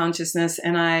Christ consciousness.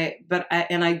 And I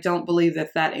don't believe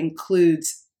that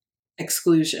includes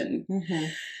exclusion. Mm-hmm.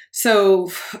 So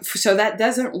that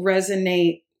doesn't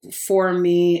resonate for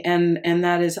me, and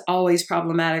that is always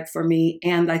problematic for me.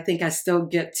 And I think I still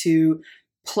get to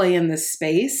play in the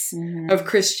space mm-hmm. of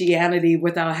Christianity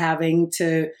without having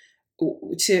to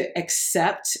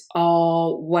accept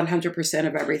all 100%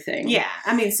 of everything. Yeah,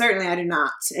 I mean, certainly I do not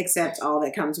accept all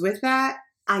that comes with that.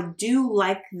 I do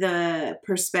like the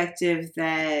perspective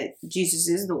that Jesus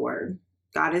is the Word.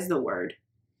 God is the Word.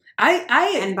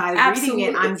 And by absolutely.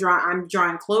 reading it, I'm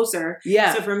drawing closer.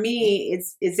 Yeah. So for me,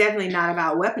 it's definitely not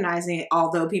about weaponizing it,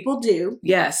 although people do.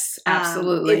 Yes,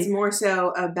 absolutely. It's more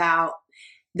so about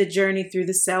the journey through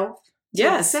the self.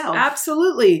 Yes,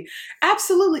 absolutely.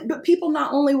 Absolutely. But people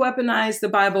not only weaponize the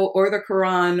Bible or the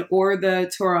Quran or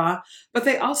the Torah, but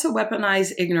they also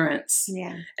weaponize ignorance.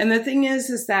 Yeah. And the thing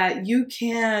is that you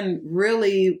can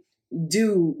really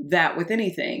do that with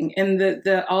anything. And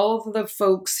all of the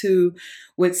folks who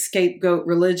would scapegoat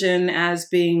religion as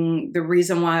being the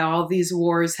reason why all these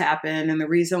wars happen and the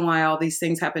reason why all these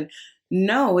things happen.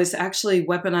 No, it's actually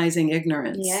weaponizing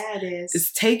ignorance. Yeah, it is.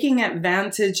 It's taking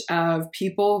advantage of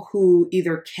people who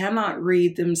either cannot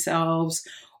read themselves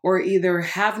or either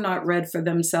have not read for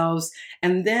themselves,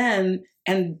 and then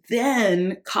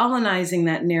colonizing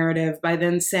that narrative by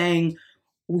then saying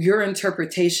your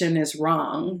interpretation is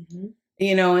wrong. Mm-hmm.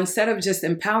 You know, instead of just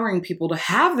empowering people to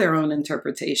have their own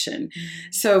interpretation.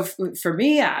 Mm-hmm. So for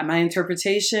me, my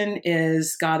interpretation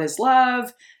is God is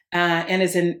love.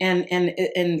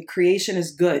 and creation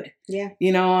is good. Yeah.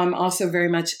 You know, I'm also very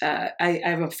much,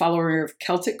 I'm a follower of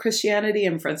Celtic Christianity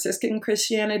and Franciscan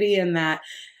Christianity, and that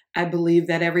I believe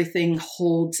that everything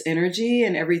holds energy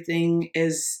and everything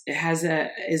is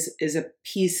a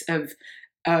piece of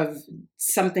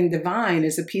something divine,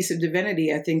 is a piece of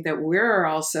divinity. I think that we're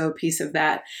also a piece of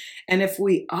that. And if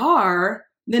we are,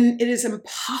 then it is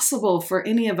impossible for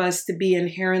any of us to be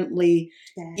inherently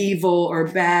evil or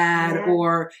bad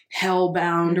or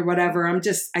hellbound or whatever.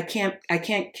 I can't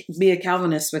be a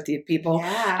Calvinist with you people.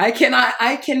 Yeah.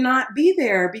 I cannot be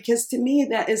there, because to me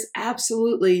that is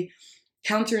absolutely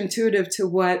counterintuitive to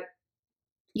what,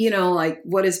 like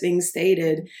what is being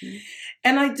stated. Mm-hmm.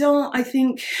 And I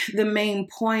think the main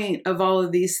point of all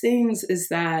of these things is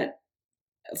that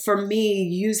for me,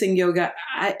 using yoga,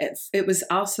 it was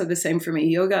also the same for me.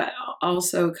 Yoga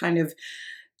also kind of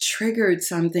triggered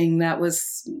something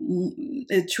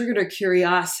it triggered a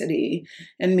curiosity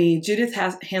in me. Judith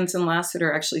Hanson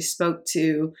Lassiter actually spoke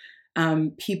to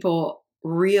people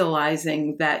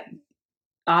realizing that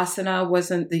asana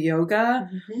wasn't the yoga,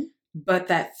 mm-hmm. but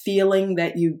that feeling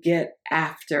that you get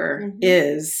after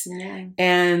is. Yeah.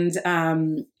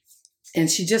 And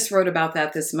she just wrote about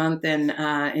that this month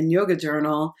in Yoga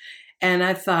Journal. And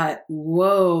I thought,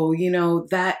 whoa,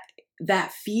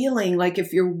 that feeling, like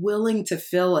if you're willing to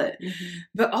feel it. Mm-hmm.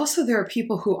 But also there are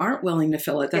people who aren't willing to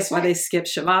feel it. That's why they skip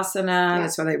Shavasana. Yeah.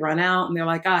 That's why they run out and they're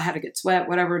like, I had to get sweat,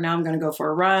 whatever. Now I'm going to go for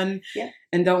a run. Yeah.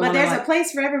 And but there's a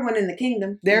place for everyone in the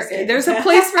kingdom. There's a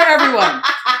place for everyone.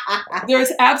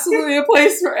 There's absolutely a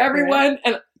place for everyone. Right.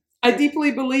 And I deeply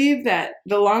believe that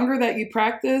the longer that you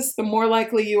practice, the more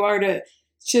likely you are to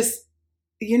just,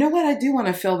 you know what, I do want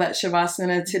to feel that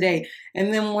Shavasana today.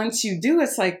 And then once you do,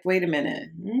 it's like, wait a minute,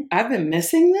 I've been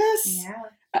missing this? Yeah.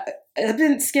 I've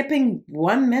been skipping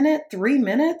 1 minute, 3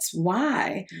 minutes.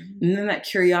 Why? And then that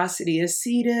curiosity is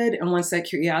seated. And once that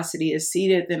curiosity is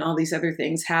seated, then all these other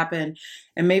things happen.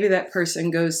 And maybe that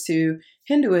person goes to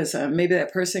Hinduism. Maybe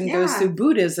that person goes to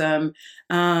Buddhism,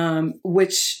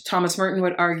 which Thomas Merton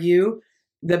would argue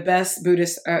the best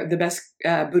Buddhists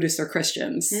are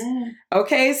Christians.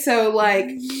 Okay, so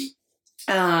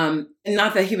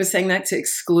not that he was saying that to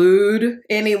exclude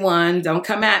anyone. Don't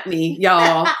come at me,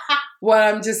 y'all. What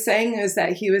I'm just saying is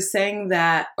that he was saying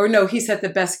that, or no, he said the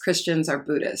best Christians are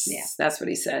Buddhists. Yeah. That's what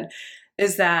he said.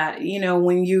 Is that,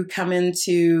 when you come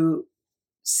into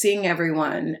seeing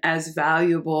everyone as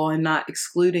valuable and not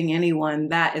excluding anyone,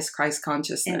 that is Christ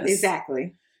consciousness.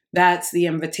 Exactly. That's the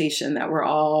invitation that we're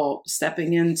all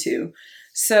stepping into.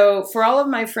 So for all of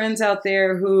my friends out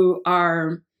there who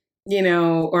are,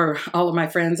 or all of my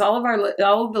friends, all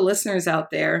of the listeners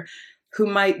out there who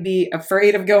might be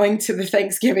afraid of going to the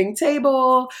Thanksgiving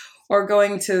table or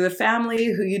going to the family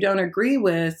who you don't agree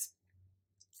with,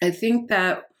 I think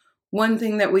that one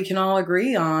thing that we can all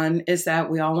agree on is that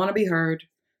we all want to be heard,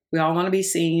 we all want to be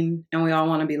seen, and we all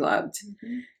want to be loved.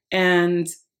 Mm-hmm. And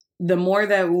the more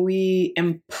that we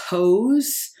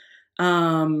impose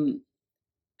our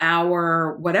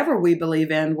whatever we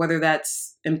believe in, whether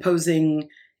that's imposing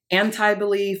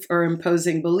anti-belief or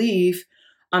imposing belief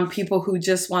on people who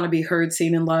just want to be heard,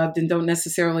 seen, and loved and don't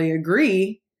necessarily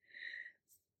agree,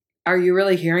 are you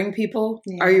really hearing people?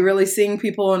 Yeah. Are you really seeing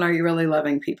people? And are you really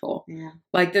loving people? Yeah.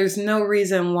 Like, there's no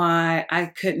reason why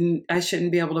I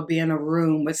shouldn't be able to be in a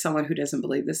room with someone who doesn't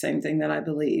believe the same thing that I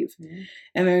believe. Yeah.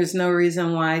 And there's no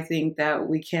reason why I think that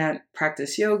we can't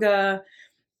practice yoga.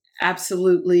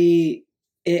 Absolutely,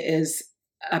 it is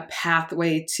a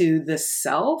pathway to the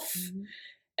self. Mm-hmm.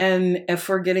 And if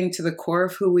we're getting to the core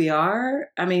of who we are,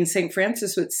 I mean, St.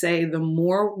 Francis would say, the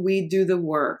more we do the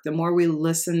work, the more we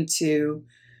listen to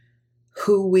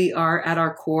who we are at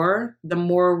our core, the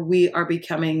more we are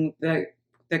becoming the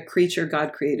creature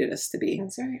God created us to be.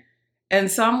 That's right. And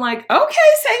so I'm like, okay,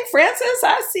 St. Francis,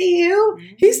 I see you.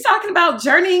 Mm-hmm. He's talking about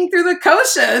journeying through the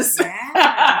koshas.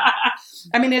 Yeah.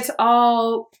 I mean, it's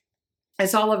all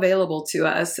available to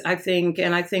us, I think.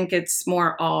 And I think it's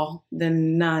more all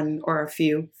than none or a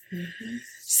few. Mm-hmm.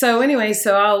 So anyway,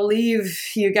 I'll leave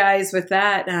you guys with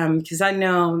that because I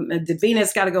know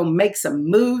Davina's got to go make some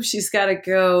moves. She's got to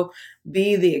go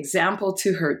be the example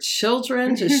to her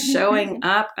children, just showing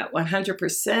up at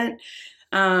 100%.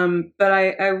 But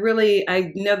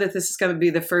I know that this is going to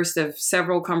be the first of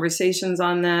several conversations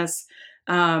on this.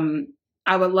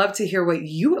 I would love to hear what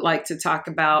you would like to talk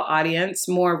about, audience,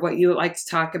 more of what you would like to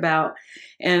talk about.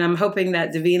 And I'm hoping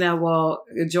that Davina will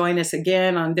join us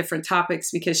again on different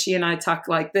topics because she and I talk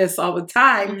like this all the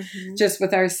time, just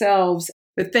with ourselves.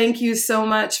 But thank you so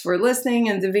much for listening.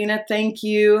 And Davina, thank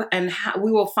you. And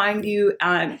we will find you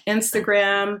on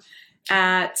Instagram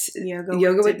at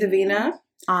Yoga with Davina.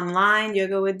 online,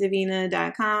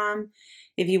 yogawithdavina.com.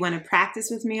 If you want to practice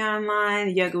with me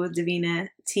online, Yoga with Davina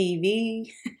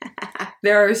TV.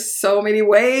 There are so many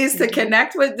ways to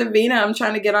connect with Davina. I'm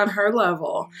trying to get on her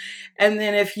level. And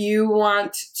then if you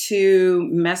want to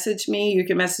message me, you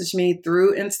can message me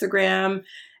through Instagram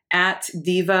at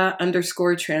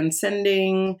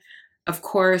diva_transcending. Of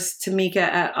course, Tamika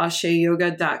at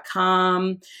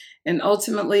asheyoga.com. And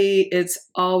ultimately, it's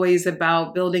always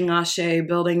about building Ashe,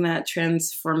 building that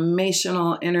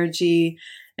transformational energy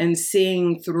and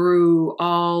seeing through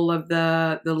all of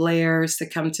the layers to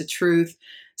come to truth.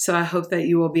 So I hope that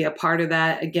you will be a part of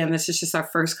that. Again, this is just our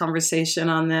first conversation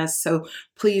on this. So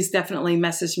please definitely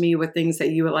message me with things that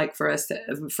you would like for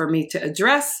me to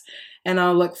address. And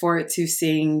I'll look forward to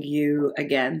seeing you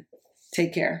again.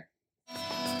 Take care.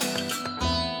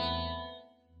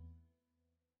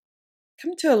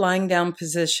 Come to a lying down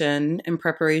position in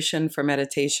preparation for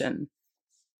meditation.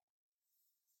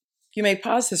 You may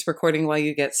pause this recording while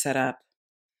you get set up.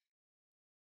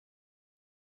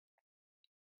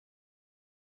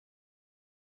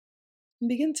 And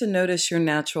begin to notice your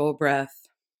natural breath.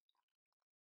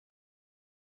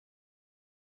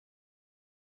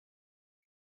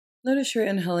 Notice your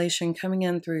inhalation coming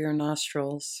in through your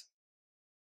nostrils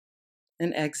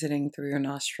and exiting through your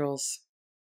nostrils.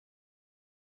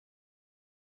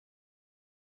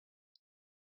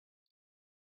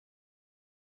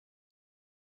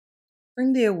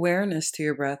 Bring the awareness to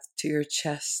your breath, to your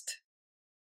chest.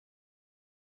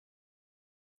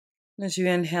 As you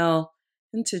inhale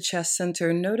into chest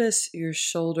center, notice your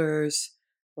shoulders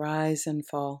rise and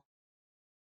fall.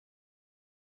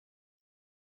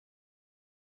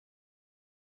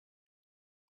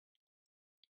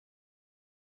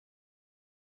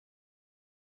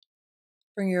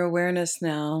 Bring your awareness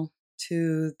now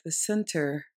to the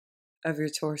center of your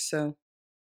torso.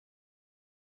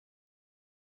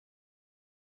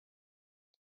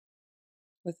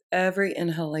 With every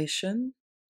inhalation,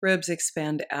 ribs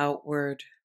expand outward.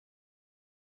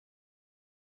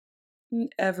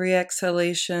 And every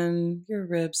exhalation, your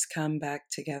ribs come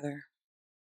back together.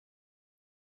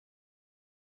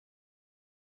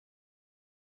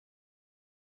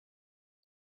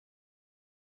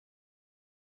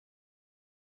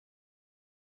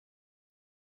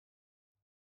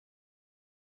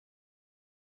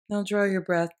 Now draw your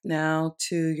breath now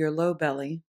to your low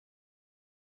belly.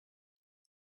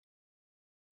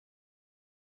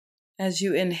 As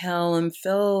you inhale and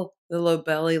fill the low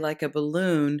belly like a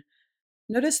balloon,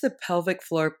 notice the pelvic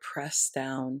floor press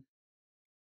down.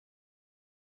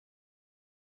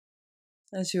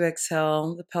 As you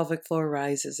exhale, the pelvic floor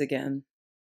rises again.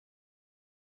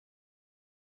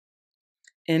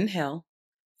 Inhale,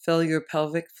 feel your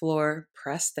pelvic floor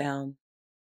press down.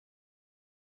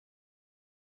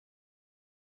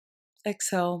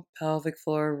 Exhale, pelvic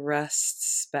floor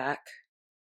rests back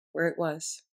where it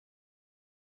was.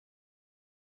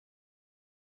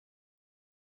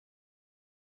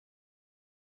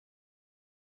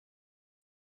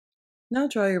 Now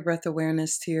draw your breath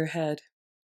awareness to your head.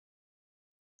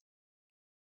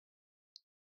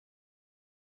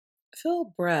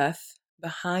 Feel breath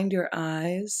behind your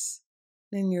eyes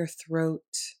and in your throat.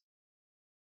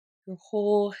 Your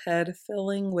whole head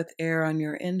filling with air on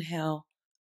your inhale.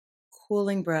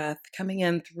 Cooling breath coming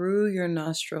in through your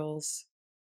nostrils.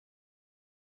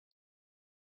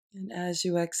 And as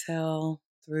you exhale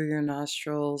through your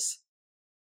nostrils,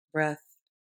 breath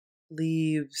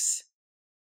leaves.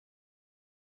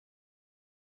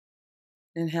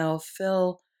 Inhale,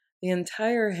 fill the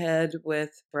entire head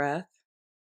with breath.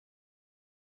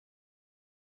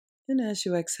 And as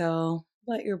you exhale,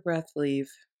 let your breath leave.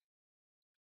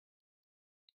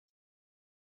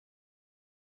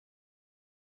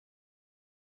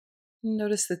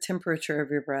 Notice the temperature of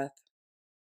your breath.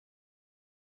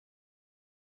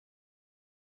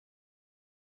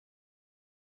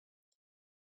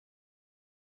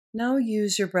 Now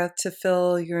use your breath to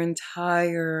fill your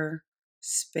entire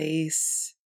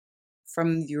space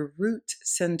from your root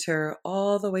center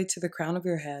all the way to the crown of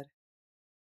your head.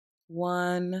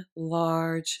 One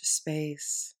large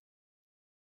space.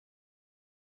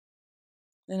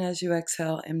 And as you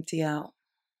exhale, empty out.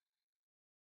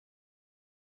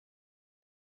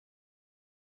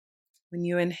 When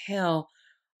you inhale,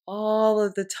 all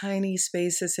of the tiny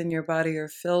spaces in your body are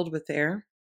filled with air.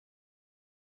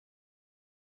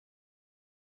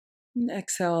 And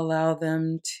exhale, allow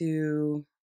them to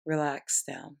relax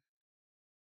down.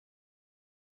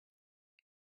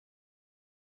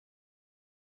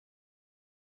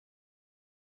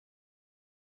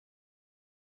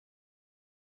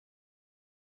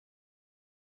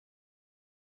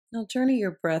 Now journey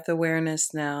your breath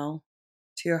awareness now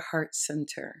to your heart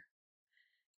center.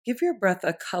 Give your breath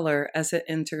a color as it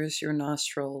enters your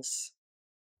nostrils.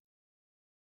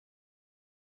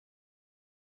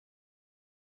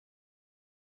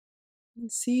 And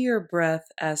see your breath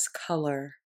as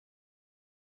color.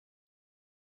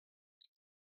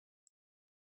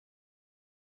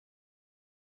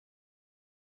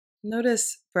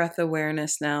 Notice breath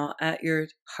awareness now at your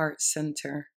heart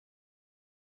center.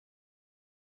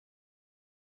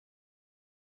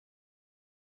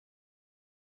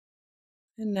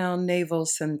 And now navel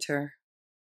center.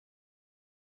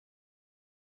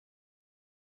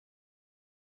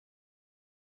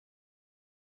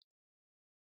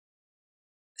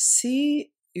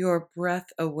 See your breath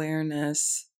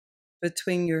awareness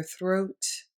between your throat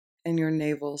and your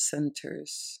navel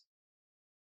centers.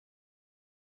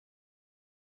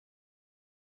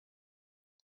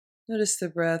 Notice the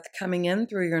breath coming in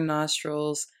through your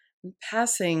nostrils and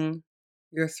passing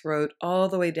your throat all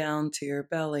the way down to your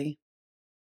belly,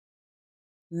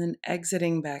 and then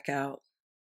exiting back out.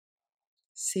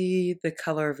 See the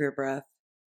color of your breath.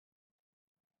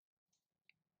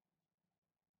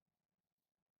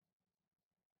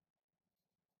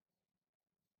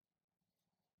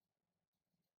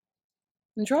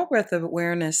 And draw breath of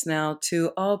awareness now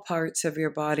to all parts of your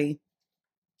body,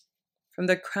 from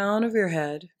the crown of your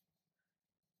head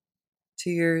to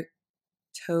your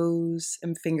toes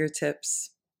and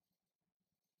fingertips.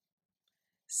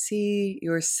 See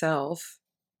yourself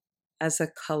as a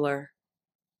color.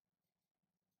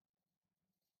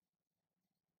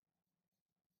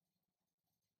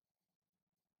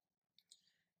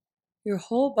 Your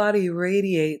whole body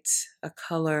radiates a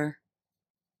color,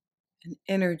 an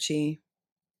energy.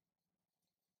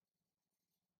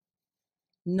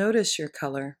 Notice your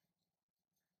color.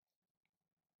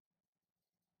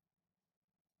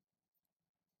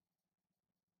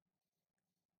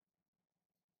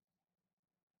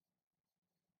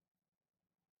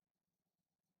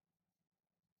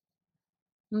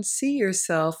 And see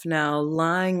yourself now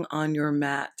lying on your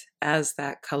mat as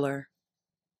that color.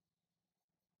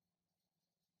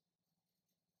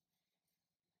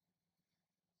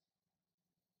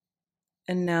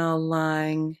 And now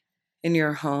lying in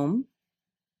your home,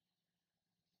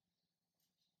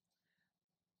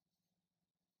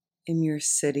 in your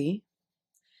city.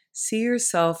 See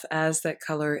yourself as that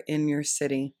color in your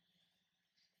city.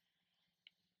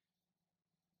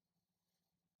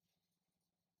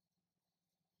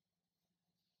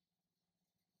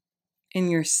 In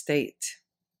your state.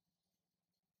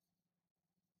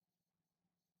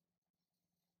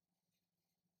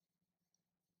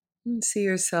 And see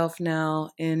yourself now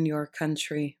in your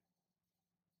country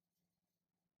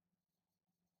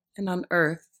and on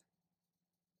earth.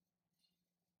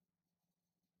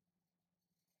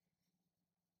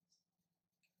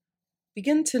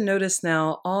 Begin to notice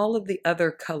now all of the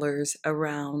other colors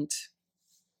around.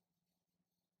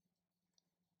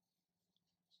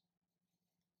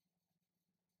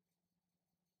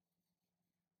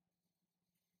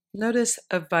 Notice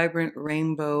a vibrant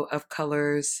rainbow of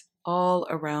colors all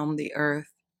around the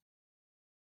earth.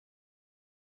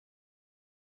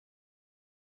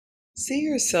 See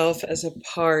yourself as a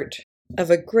part of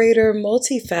a greater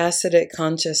multifaceted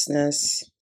consciousness,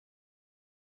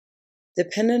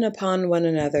 dependent upon one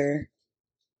another,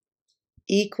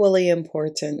 equally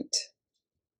important,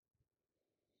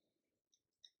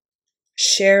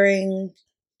 sharing,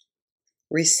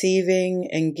 receiving,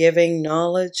 and giving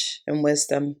knowledge and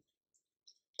wisdom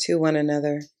to one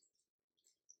another.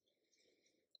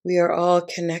 We are all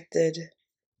connected,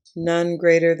 none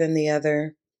greater than the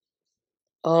other,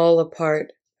 all a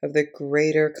part of the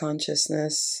greater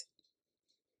consciousness.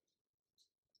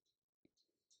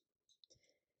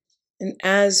 And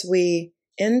as we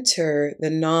enter the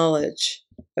knowledge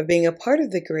of being a part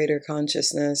of the greater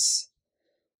consciousness,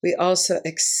 we also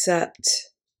accept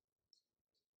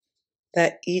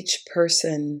that each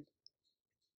person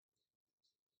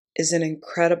is an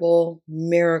incredible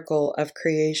miracle of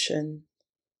creation.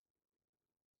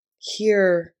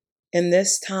 Here in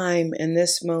this time, in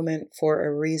this moment, for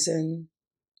a reason,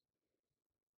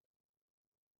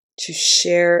 to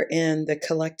share in the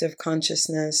collective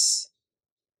consciousness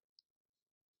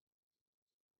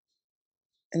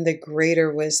and the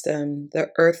greater wisdom,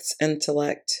 the earth's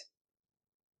intellect,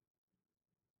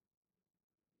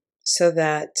 so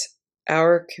that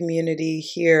our community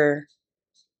here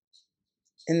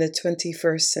in the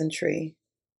 21st century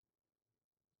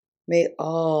may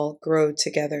all grow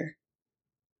together.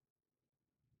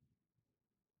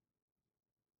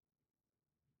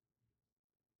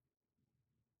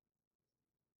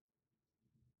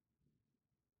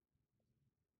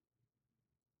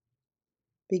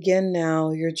 Begin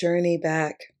now your journey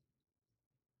back,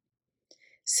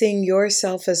 seeing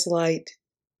yourself as light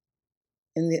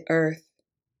in the earth.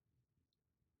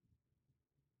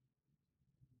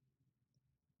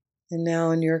 And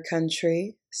now in your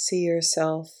country, see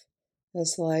yourself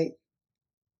as light.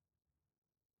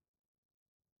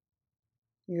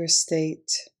 Your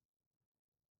state,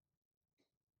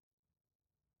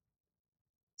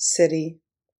 city.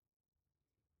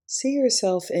 See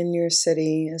yourself in your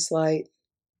city as light.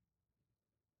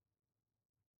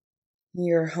 In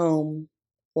your home,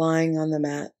 lying on the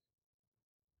mat.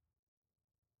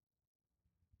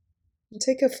 And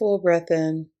take a full breath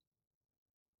in.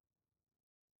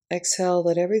 Exhale,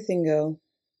 let everything go.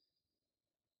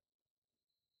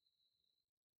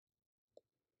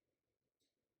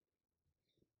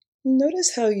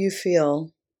 Notice how you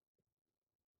feel.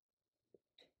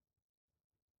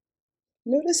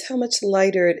 Notice how much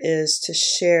lighter it is to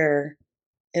share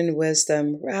in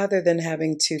wisdom rather than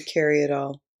having to carry it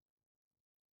all.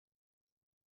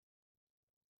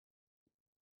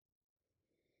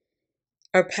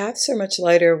 Our paths are much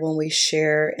lighter when we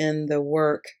share in the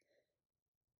work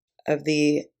of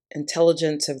the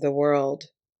intelligence of the world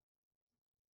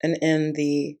and in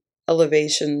the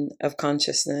elevation of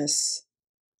consciousness.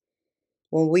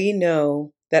 When we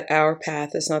know that our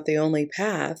path is not the only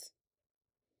path,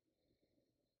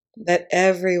 that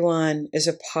everyone is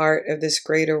a part of this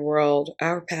greater world,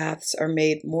 our paths are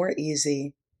made more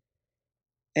easy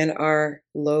and our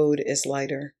load is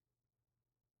lighter.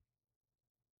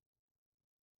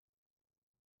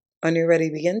 On your ready,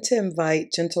 begin to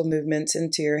invite gentle movements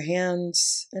into your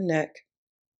hands and neck.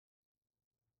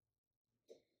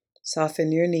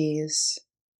 Soften your knees.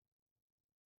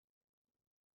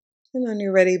 And on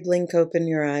your ready, blink open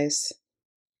your eyes.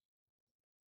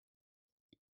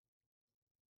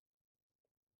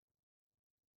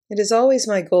 It is always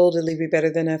my goal to leave you better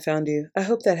than I found you. I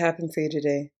hope that happened for you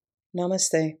today.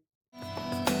 Namaste.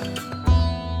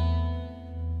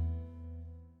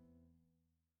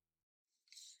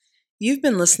 You've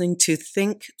been listening to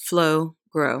Think, Flow,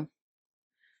 Grow.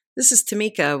 This is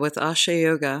Tamika with Asha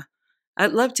Yoga.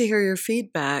 I'd love to hear your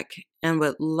feedback and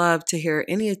would love to hear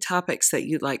any topics that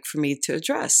you'd like for me to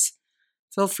address.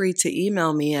 Feel free to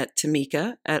email me at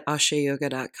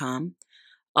tamika@ashayoga.com.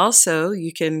 Also,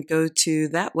 you can go to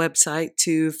that website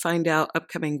to find out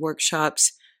upcoming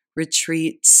workshops,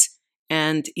 retreats,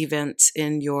 and events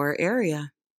in your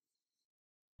area.